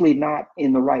physically not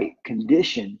in the right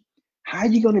condition, how are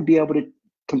you going to be able to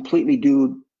completely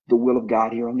do the will of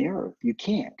God here on the earth? You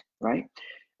can't, right?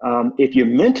 If you're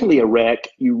mentally a wreck,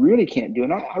 you really can't do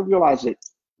it. And I realize that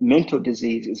mental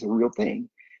disease is a real thing.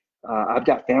 I've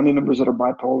got family members that are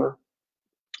bipolar.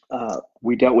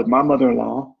 We dealt with my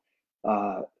mother-in-law,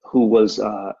 who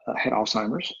had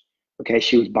Alzheimer's. Okay,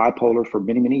 she was bipolar for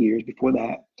many, many years before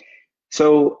that.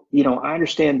 So, you know, I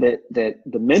understand that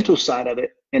the mental side of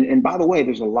it, and by the way,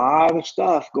 there's a lot of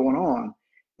stuff going on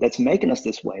that's making us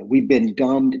this way. We've been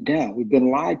dumbed down. We've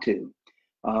been lied to.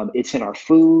 It's in our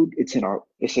food.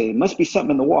 It must be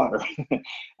something in the water.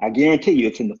 I guarantee you,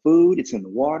 it's in the food. It's in the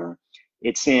water.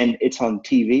 It's on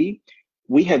TV.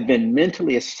 We have been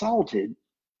mentally assaulted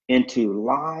into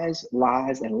lies,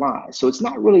 lies, and lies. So it's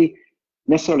not really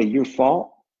necessarily your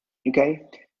fault, okay?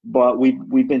 But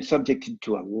we've been subjected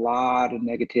to a lot of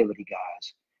negativity,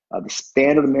 guys. The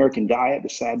standard American diet, the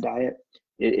SAD diet,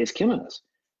 is killing us.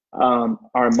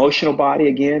 Our emotional body,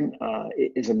 again,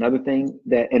 is another thing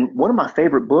and one of my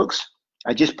favorite books,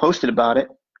 I just posted about it,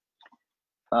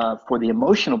 for the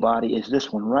emotional body is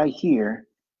this one right here.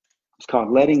 It's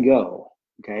called Letting Go,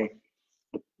 okay?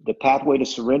 The Pathway to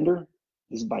Surrender.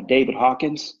 This is by David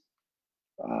Hawkins,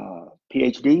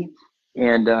 PhD,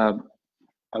 and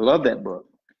I love that book.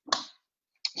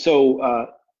 So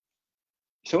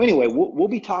So anyway, we'll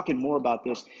be talking more about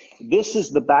this. This is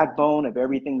the backbone of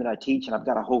everything that I teach, and I've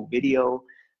got a whole video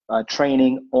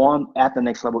training on at the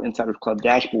Next Level Insiders Club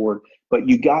dashboard. But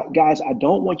you got guys, I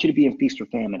don't want you to be in feast or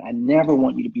famine. I never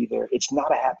want you to be there. It's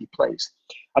not a happy place.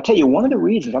 I'll tell you one of the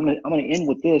reasons. I'm gonna end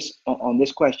with this on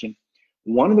this question.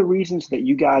 One of the reasons that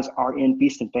you guys are in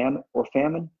feast and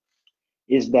famine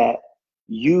is that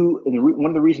one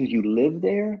of the reasons you live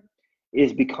there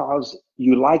is because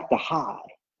you like the high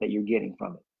that you're getting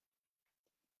from it.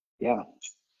 Yeah.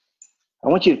 I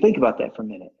want you to think about that for a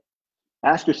minute.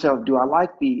 Ask yourself, do I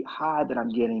like the high that I'm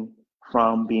getting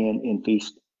from being in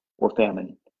feast or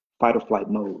famine, fight or flight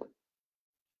mode?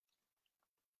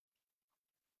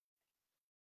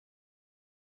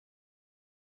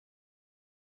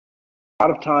 A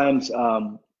lot of times,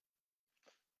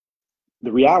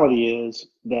 the reality is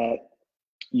that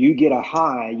you get a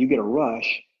high, you get a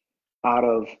rush out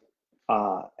of,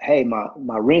 hey,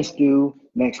 my rent's due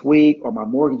next week, or my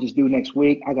mortgage is due next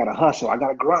week. I got to hustle. I got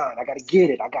to grind. I got to get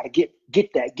it. I got to get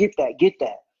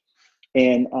that.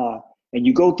 And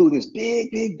you go through this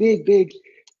big,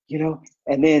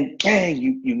 and then bang,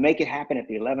 you make it happen at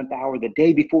the 11th hour. The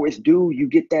day before it's due, you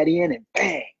get that in, and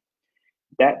bang,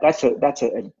 that's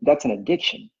an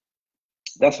addiction.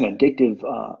 That's an addictive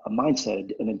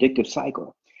mindset, an addictive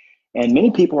cycle. And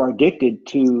many people are addicted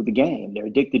to the game. They're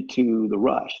addicted to the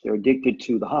rush. They're addicted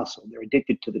to the hustle. They're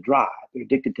addicted to the drive. They're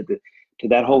addicted to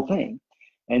that whole thing.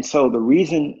 And so the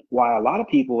reason why a lot of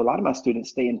my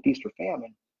students stay in feast or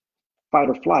famine, fight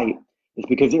or flight, is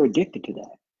because they're addicted to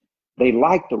that. They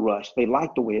like the rush. They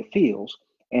like the way it feels,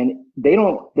 and they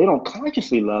don't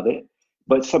consciously love it,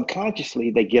 but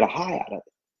subconsciously they get a high out of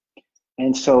it.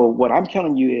 And so what I'm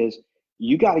telling you is,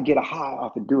 you got to get a high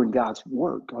off of doing God's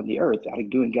work on the earth, out of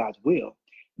doing God's will,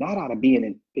 not out of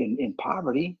being in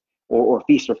poverty or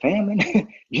feast or famine.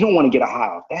 You don't want to get a high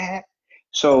off that.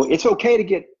 So it's okay to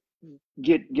get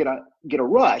a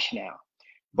rush now,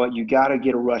 but you got to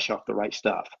get a rush off the right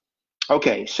stuff.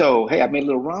 Okay, so hey, I made a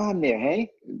little rhyme there.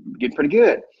 Hey, getting pretty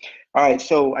good. All right,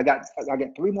 so I got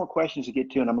 3 more questions to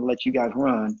get to, and I'm gonna let you guys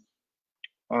run.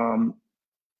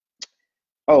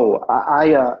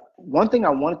 One thing I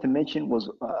wanted to mention was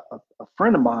a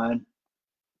friend of mine,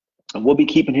 and we'll be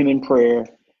keeping him in prayer.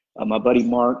 My buddy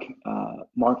Mark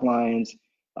Lyons,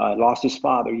 lost his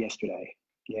father yesterday.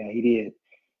 Yeah, he did.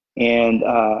 And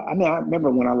I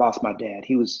remember when I lost my dad.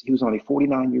 He was only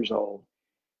 49 years old,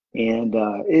 and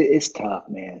it's tough,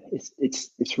 man.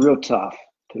 It's real tough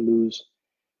to lose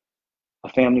a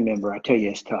family member. I tell you,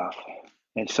 it's tough.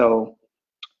 And so,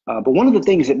 but one of the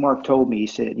things that Mark told me, he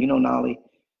said, Nolly,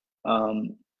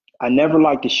 I never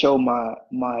like to show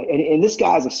and this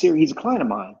guy's he's a client of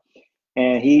mine,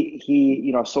 and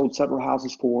he I've sold several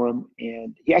houses for him,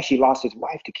 and he actually lost his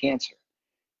wife to cancer,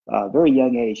 very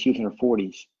young age. She was in her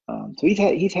 40s. So he's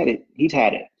had it.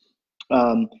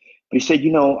 But he said,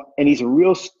 and he's a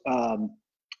real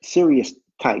serious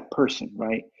type person,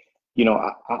 right?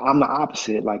 I'm the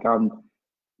opposite. Like I'm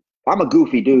a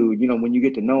goofy dude. When you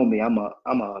get to know me, I'm a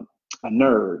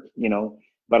nerd,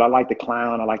 but I like to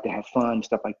clown. I like to have fun,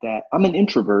 stuff like that. I'm an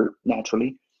introvert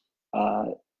naturally,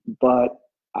 but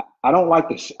I don't like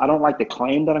this. I don't like to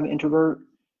claim that I'm an introvert.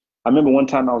 I remember one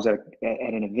time I was at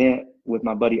an event with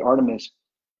my buddy Artemis,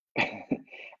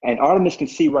 and Artemis can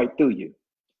see right through you.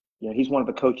 He's one of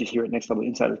the coaches here at Next Level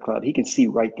Insiders Club. He can see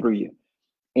right through you.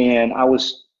 And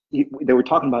they were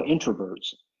talking about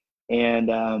introverts, and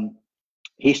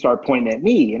he started pointing at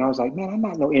me, and I was like, man, I'm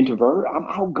not no introvert. I'm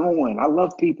outgoing. I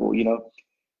love people,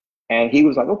 And he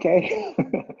was like, okay.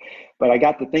 But I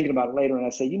got to thinking about it later, and I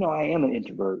said, I am an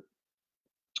introvert.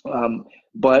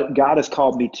 But God has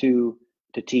called me to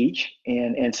teach,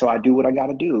 and so I do what I got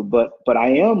to do. But I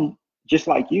am just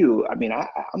like you. I mean,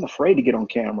 I'm afraid to get on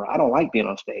camera. I don't like being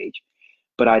on stage,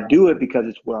 but I do it because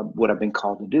it's what I've been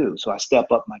called to do. So I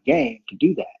step up my game to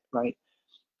do that, right?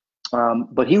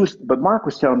 But Mark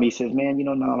was telling me, he says, man,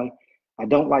 Nolly, I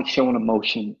don't like showing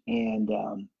emotion, and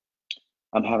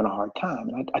I'm having a hard time.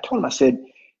 And I told him, I said,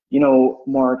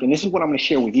 Mark, and this is what I'm going to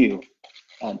share with you.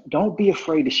 Don't be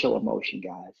afraid to show emotion,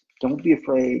 guys. Don't be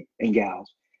afraid, and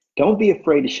gals. Don't be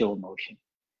afraid to show emotion.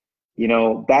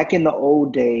 Back in the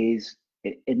old days,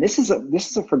 and this is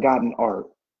a forgotten art.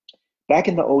 Back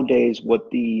in the old days, what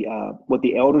the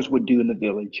elders would do in the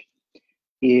village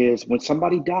is when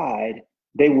somebody died,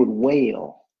 they would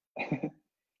wail.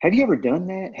 Have you ever done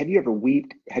that? Have you ever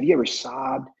wept? Have you ever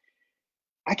sobbed?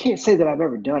 I can't say that I've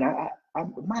ever done. I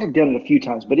might have done it a few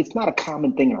times, but it's not a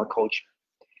common thing in our culture.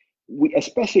 We,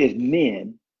 especially as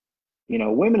men,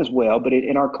 women as well, but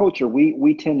in our culture,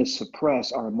 we tend to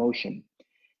suppress our emotion.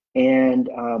 And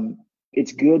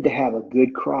it's good to have a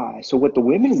good cry. So what the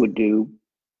women would do,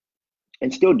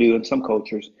 and still do in some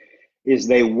cultures, is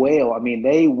they wail. I mean,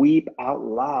 they weep out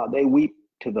loud. They weep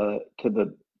to the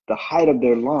height of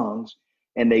their lungs,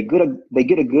 and they get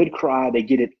a good cry. They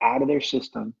get it out of their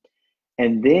system,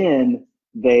 and then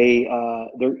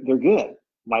they're good.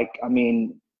 Like, I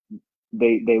mean,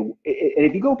 they and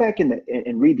if you go back and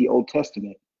read the Old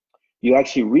Testament, you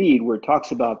actually read where it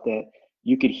talks about that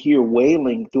you could hear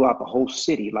wailing throughout the whole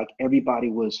city, like everybody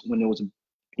was, when there was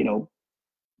you know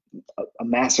a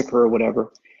massacre or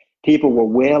whatever, people were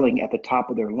wailing at the top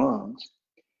of their lungs.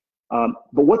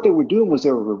 But what they were doing was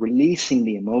they were releasing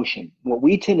the emotion. What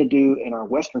we tend to do in our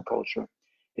Western culture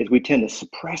is we tend to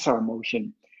suppress our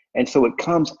emotion, and so it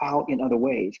comes out in other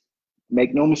ways.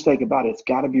 Make no mistake about it, it's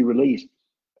got to be released.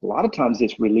 A lot of times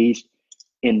it's released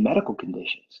in medical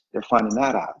conditions. They're finding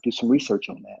that out. Do some research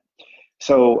on that.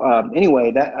 So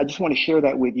anyway, that I just want to share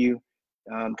that with you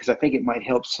because I think it might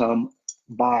help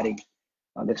somebody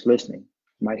that's listening.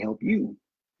 It might help you.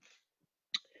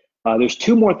 There's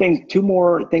two more things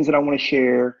that I want to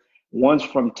share. One's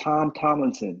from Tom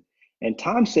Tomlinson. And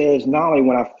Tom says, Knolly,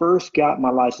 when I first got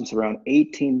my license around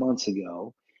 18 months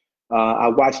ago, I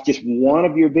watched just one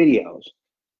of your videos.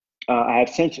 I have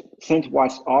since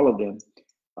watched all of them,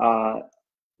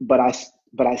 but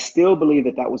I still believe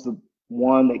that was the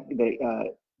one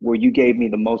that where you gave me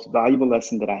the most valuable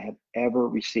lesson that I have ever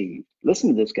received. Listen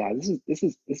to this, guy. This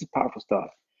is powerful stuff.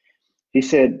 He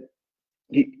said,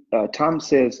 Tom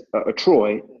says,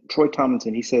 Troy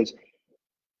Tomlinson. He says,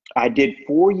 I did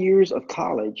 4 years of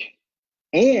college,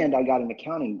 and I got an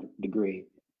accounting degree,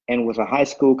 and was a high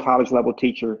school, college level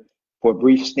teacher for a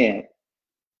brief stint.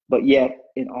 But yet,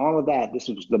 in all of that, this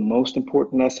was the most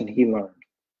important lesson he learned.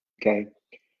 Okay,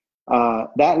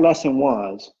 that lesson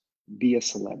was be a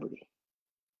celebrity.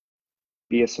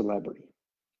 Be a celebrity.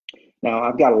 Now,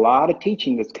 I've got a lot of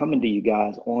teaching that's coming to you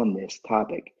guys on this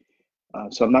topic,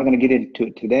 so I'm not going to get into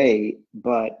it today.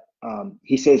 But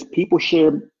he says people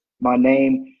share my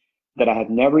name that I have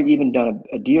never even done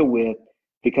a deal with,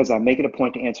 because I make it a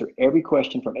point to answer every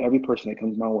question from every person that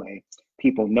comes my way.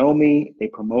 People know me, they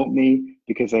promote me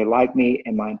because they like me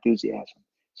and my enthusiasm.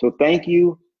 So thank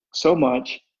you so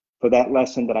much for that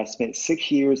lesson that I spent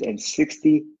 6 years and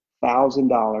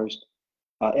 $60,000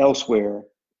 elsewhere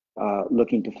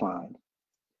looking to find.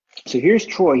 So here's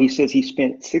Troy. He says he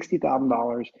spent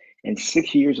 $60,000 in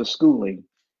 6 years of schooling,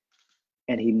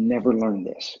 and he never learned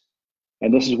this.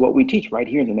 And this is what we teach right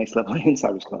here in the Next Level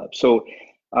Insiders Club. So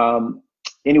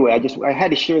anyway, I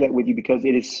had to share that with you because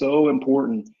it is so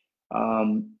important.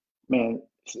 Man,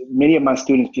 many of my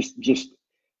students just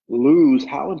lose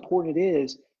how important it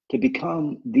is to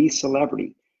become the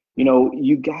celebrity. You know,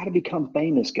 you got to become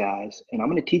famous, guys. And I'm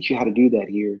going to teach you how to do that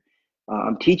here.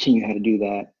 I'm teaching you how to do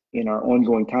that in our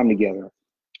ongoing time together.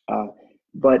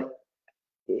 But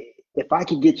if I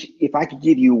could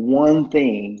give you one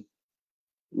thing,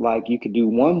 like you could do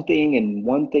one thing and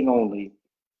one thing only,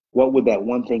 what would that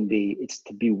one thing be? It's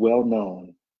to be well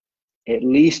known, at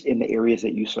least in the areas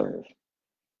that you serve.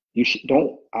 I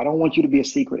don't want you to be a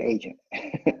secret agent.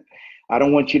 I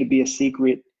don't want you to be a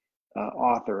secret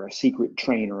author, a secret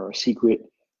trainer, or a secret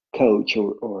coach,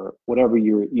 or whatever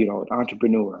an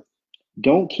entrepreneur.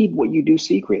 Don't keep what you do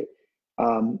secret.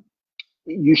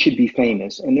 You should be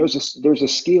famous, and there's a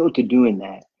skill to doing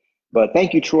that. But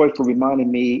thank you, Troy, for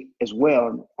reminding me as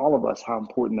well, all of us, how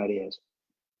important that is.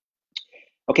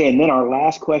 Okay, and then our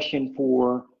last question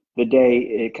for the day,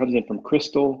 it comes in from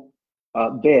Crystal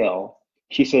Bell.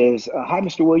 She says, hi,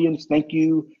 Mr. Williams. Thank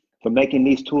you for making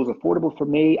these tools affordable for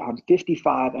me. I'm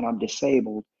 55 and I'm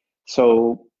disabled,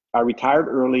 so I retired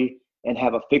early and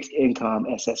have a fixed income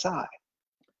SSI.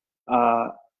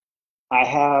 I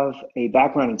have a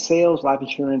background in sales, life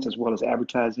insurance, as well as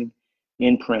advertising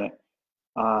in print,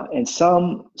 and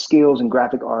some skills in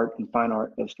graphic art and fine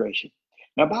art illustration.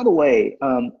 Now, by the way,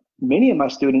 many of my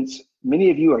students, many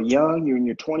of you are young, you're in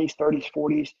your 20s, 30s,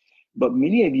 40s, but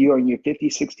many of you are in your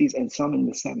 50s, 60s, and some in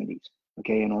the 70s,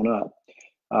 okay, and on up.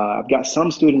 I've got some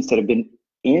students that have been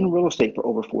in real estate for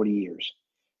over 40 years.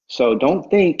 So don't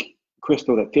think,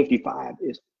 Crystal, that 55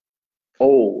 is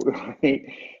old, right?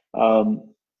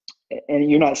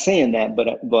 And you're not saying that,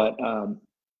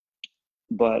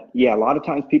 but yeah, a lot of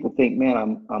times people think,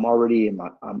 man, I'm already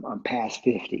I'm past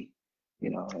 50,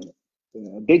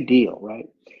 big deal, right?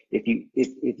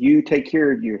 If you take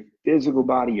care of your physical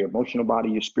body, your emotional body,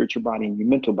 your spiritual body, and your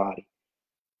mental body,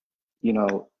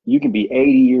 you can be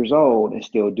 80 years old and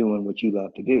still doing what you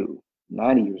love to do,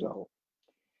 90 years old.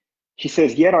 She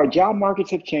says, yet our job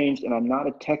markets have changed and I'm not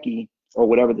a techie, or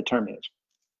whatever the term is.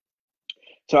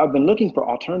 So I've been looking for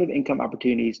alternative income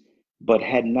opportunities but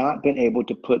had not been able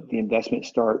to put the investment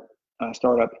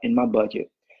startup in my budget.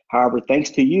 However, thanks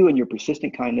to you and your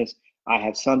persistent kindness, I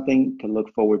have something to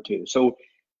look forward to. So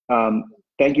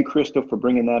thank you, Crystal, for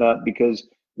bringing that up, because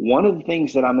one of the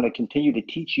things that I'm going to continue to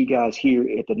teach you guys here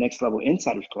at the Next Level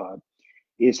Insiders Club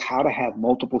is how to have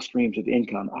multiple streams of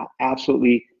income. I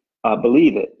absolutely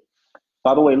believe it.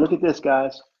 By the way, look at this,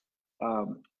 guys.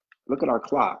 Look at our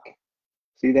clock.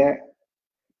 See that?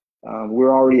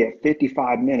 We're already at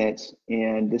 55 minutes,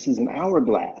 and this is an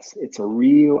hourglass. It's a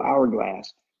real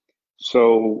hourglass.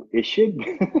 So it should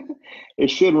it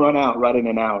should run out right in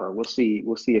an hour. We'll see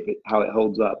if how it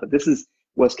holds up. But this is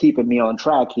what's keeping me on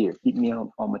track here, keeping me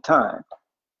on my time.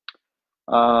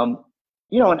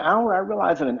 An hour, I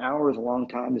realize that an hour is a long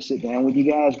time to sit down with you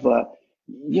guys, but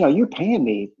you're paying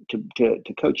me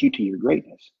to coach you to your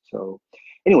greatness. So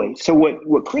anyway, so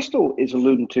what Crystal is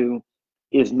alluding to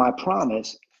is my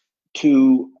promise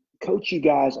to coach you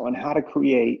guys on how to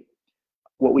create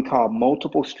what we call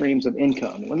multiple streams of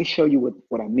income. Let me show you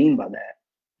what I mean by that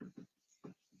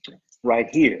right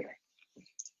here.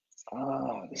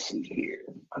 Let's see here.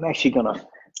 I'm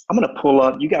gonna pull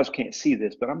up, you guys can't see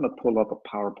this, but I'm gonna pull up a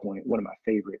PowerPoint, one of my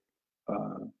favorite.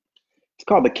 It's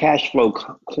called the cash flow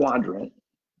quadrant.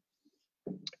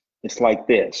 It's like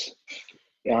this.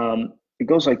 It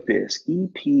goes like this,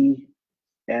 EPSI.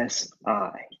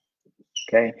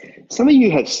 Okay, some of you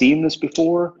have seen this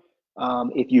before.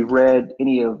 If you've read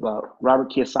any of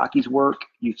Robert Kiyosaki's work,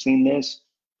 you've seen this.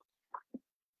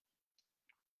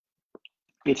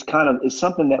 It's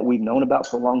something that we've known about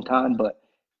for a long time, but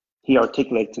he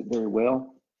articulates it very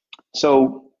well.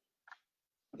 So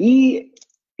E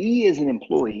is an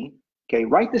employee. Okay,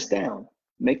 write this down.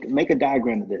 Make a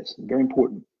diagram of this. Very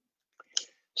important.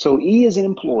 So E is an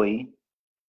employee.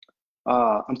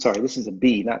 I'm sorry, this is a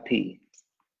B, not P.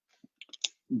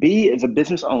 B is a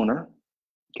business owner.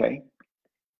 Okay.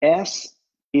 S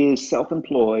is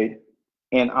self-employed,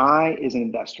 and I is an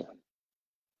investor.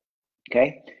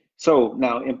 Okay. So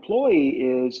now employee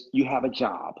is you have a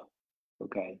job.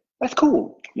 Okay. That's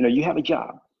cool. You have a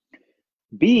job.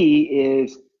 B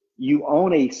is you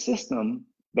own a system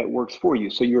that works for you.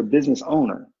 So you're a business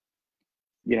owner.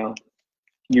 You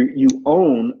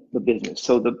own the business.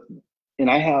 And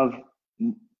I have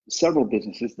several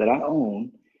businesses that I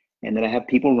own and that I have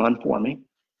people run for me.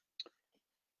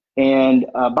 And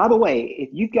by the way, if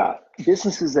you've got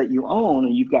businesses that you own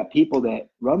and you've got people that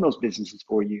run those businesses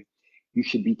for you, you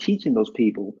should be teaching those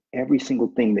people every single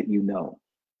thing that you know.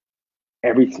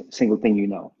 Every single thing you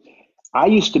know. I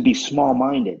used to be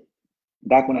small-minded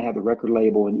back when I had the record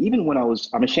label, and even when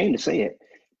I'm ashamed to say it,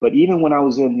 but even when I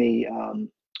was in the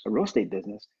real estate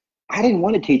business, I didn't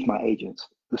want to teach my agents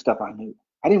the stuff I knew.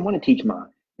 I didn't want to teach my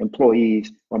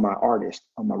employees or my artists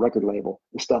on my record label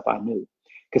the stuff I knew,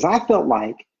 because I felt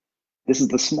like, this is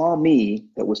the small me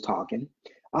that was talking,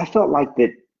 I felt like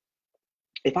that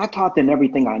if I taught them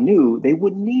everything I knew, they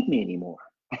wouldn't need me anymore.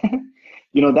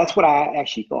 That's what I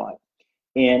actually thought.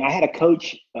 And I had a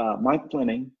coach, Mike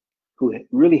Fleming, who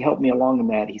really helped me along in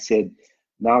that. He said,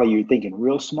 Knolly, you're thinking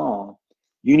real small.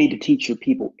 You need to teach your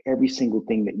people every single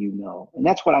thing that you know. And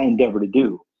that's what I endeavor to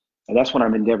do. And that's what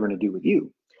I'm endeavoring to do with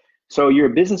you. So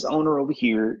you're a business owner over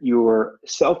here. You're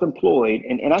self-employed.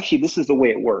 And actually, this is the way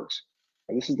it works.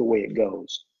 This is the way it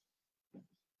goes.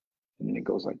 And then it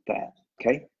goes like that.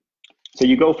 Okay. So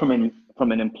you go from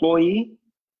an employee,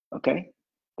 okay,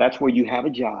 that's where you have a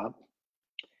job,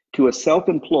 to a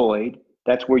self-employed,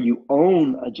 that's where you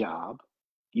own a job.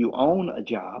 You own a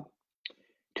job.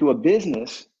 To a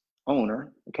business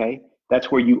owner, okay,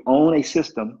 that's where you own a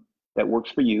system that works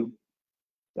for you.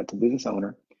 That's a business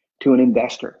owner. To an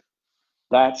investor,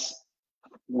 that's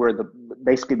where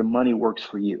basically the money works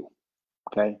for you,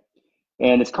 okay.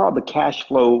 And it's called the cash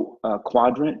flow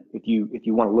quadrant. If you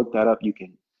want to look that up, you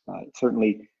can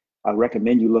certainly. I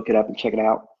recommend you look it up and check it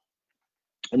out.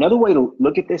 Another way to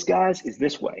look at this, guys, is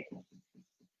this way.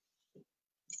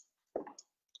 Let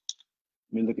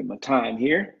me look at my time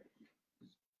here.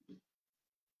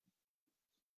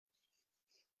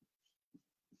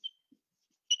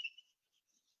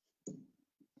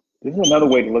 This is another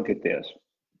way to look at this.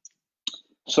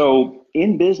 So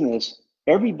in business,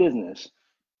 every business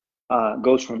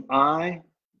goes from I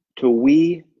to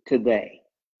we to they,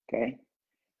 okay?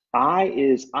 I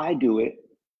is I do it,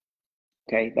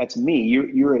 okay? That's me.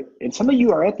 And some of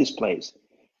you are at this place.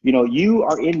 You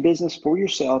are in business for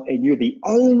yourself and you're the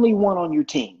only one on your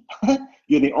team.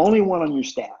 You're the only one on your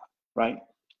staff, right?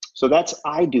 So that's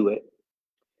I do it.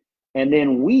 And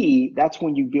then we, that's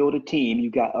when you build a team.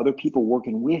 You've got other people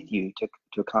working with you to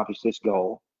accomplish this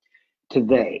goal. To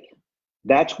they,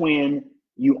 that's when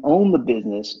you own the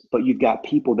business, but you've got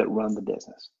people that run the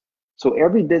business. So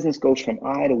every business goes from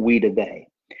I to we to they.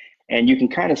 And you can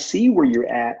kind of see where you're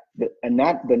at. And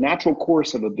that the natural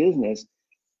course of a business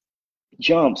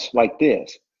jumps like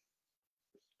this.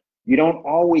 You don't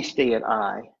always stay at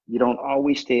I, you don't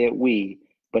always stay at we,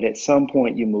 but at some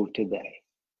point you move to they.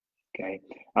 Okay.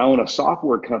 I own a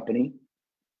software company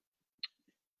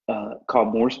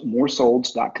called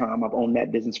moresolds.com. I've owned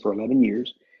that business for 11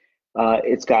 years.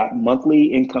 It's got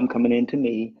monthly income coming into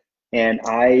me, and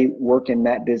I work in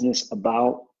that business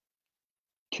about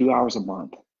 2 hours a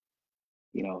month,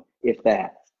 if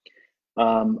that.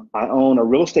 I own a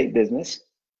real estate business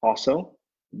also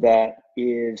that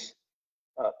is,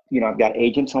 I've got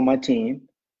agents on my team,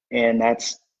 and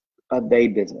that's a they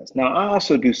business. Now, I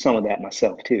also do some of that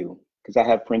myself too, because I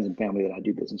have friends and family that I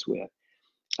do business with.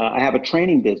 I have a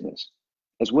training business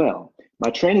as well. My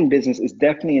training business is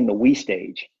definitely in the we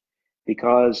stage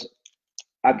because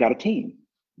I've got a team.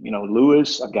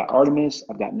 Lewis, I've got Artemis,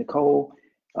 I've got Nicole,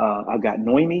 I've got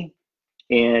Noemi,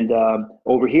 and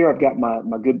over here I've got my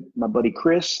buddy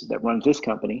Chris that runs this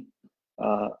company,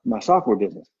 my software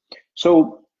business.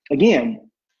 So again,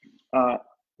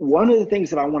 one of the things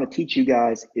that I want to teach you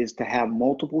guys is to have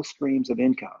multiple streams of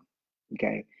income.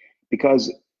 Okay,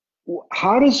 because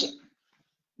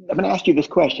I'm going to ask you this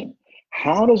question: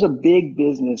 how does a big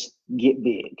business get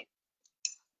big?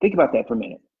 Think about that for a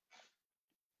minute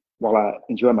while I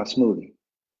enjoy my smoothie.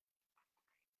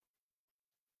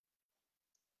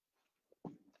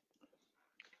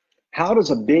 How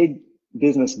does a big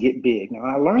business get big? Now,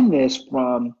 I learned this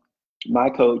from my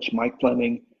coach, Mike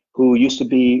Fleming, who used to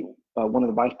be one of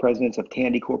the vice presidents of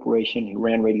Tandy Corporation, who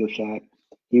ran Radio Shack.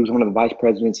 He was one of the vice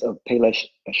presidents of Payless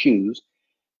Shoes.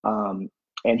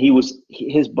 And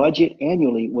his budget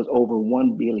annually was over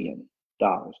 $1 billion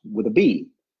with a B,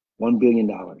 $1 billion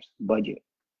budget.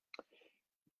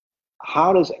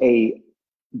 How does a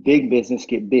big business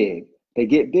get big? They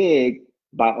get big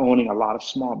by owning a lot of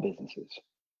small businesses.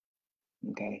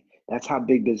 Okay, that's how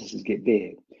big businesses get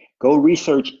big. Go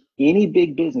research any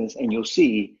big business and you'll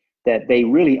see that they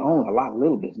really own a lot of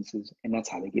little businesses, and that's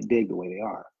how they get big the way they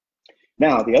are.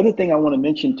 Now, the other thing I want to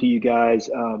mention to you guys,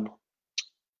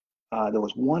 there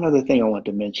was one other thing I want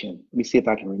to mention. Let me see if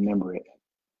I can remember it.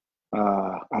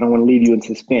 I don't want to leave you in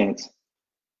suspense.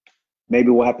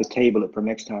 Maybe we'll have to table it for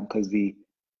next time because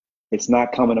it's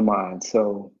not coming to mind.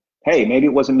 So, hey, maybe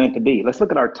it wasn't meant to be. Let's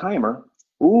look at our timer.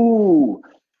 Ooh,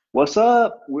 what's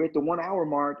up? We're at the 1 hour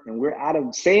mark and we're out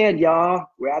of sand, y'all.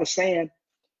 We're out of sand.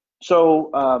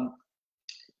 So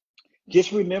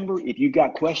just remember, if you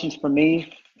got questions for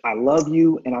me, I love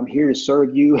you and I'm here to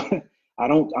serve you.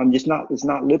 It's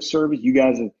not lip service. You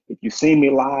guys, if you've seen me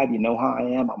live, you know how I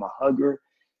am. I'm a hugger.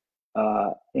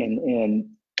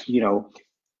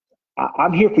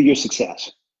 I'm here for your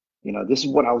success. This is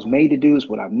what I was made to do, is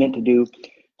what I'm meant to do.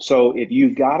 So if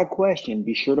you've got a question,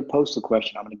 be sure to post the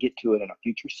question. I'm going to get to it in a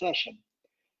future session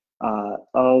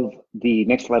of the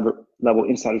Next Level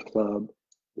Insiders Club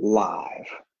live.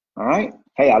 All right.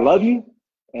 Hey, I love you,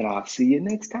 and I'll see you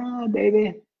next time,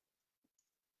 baby.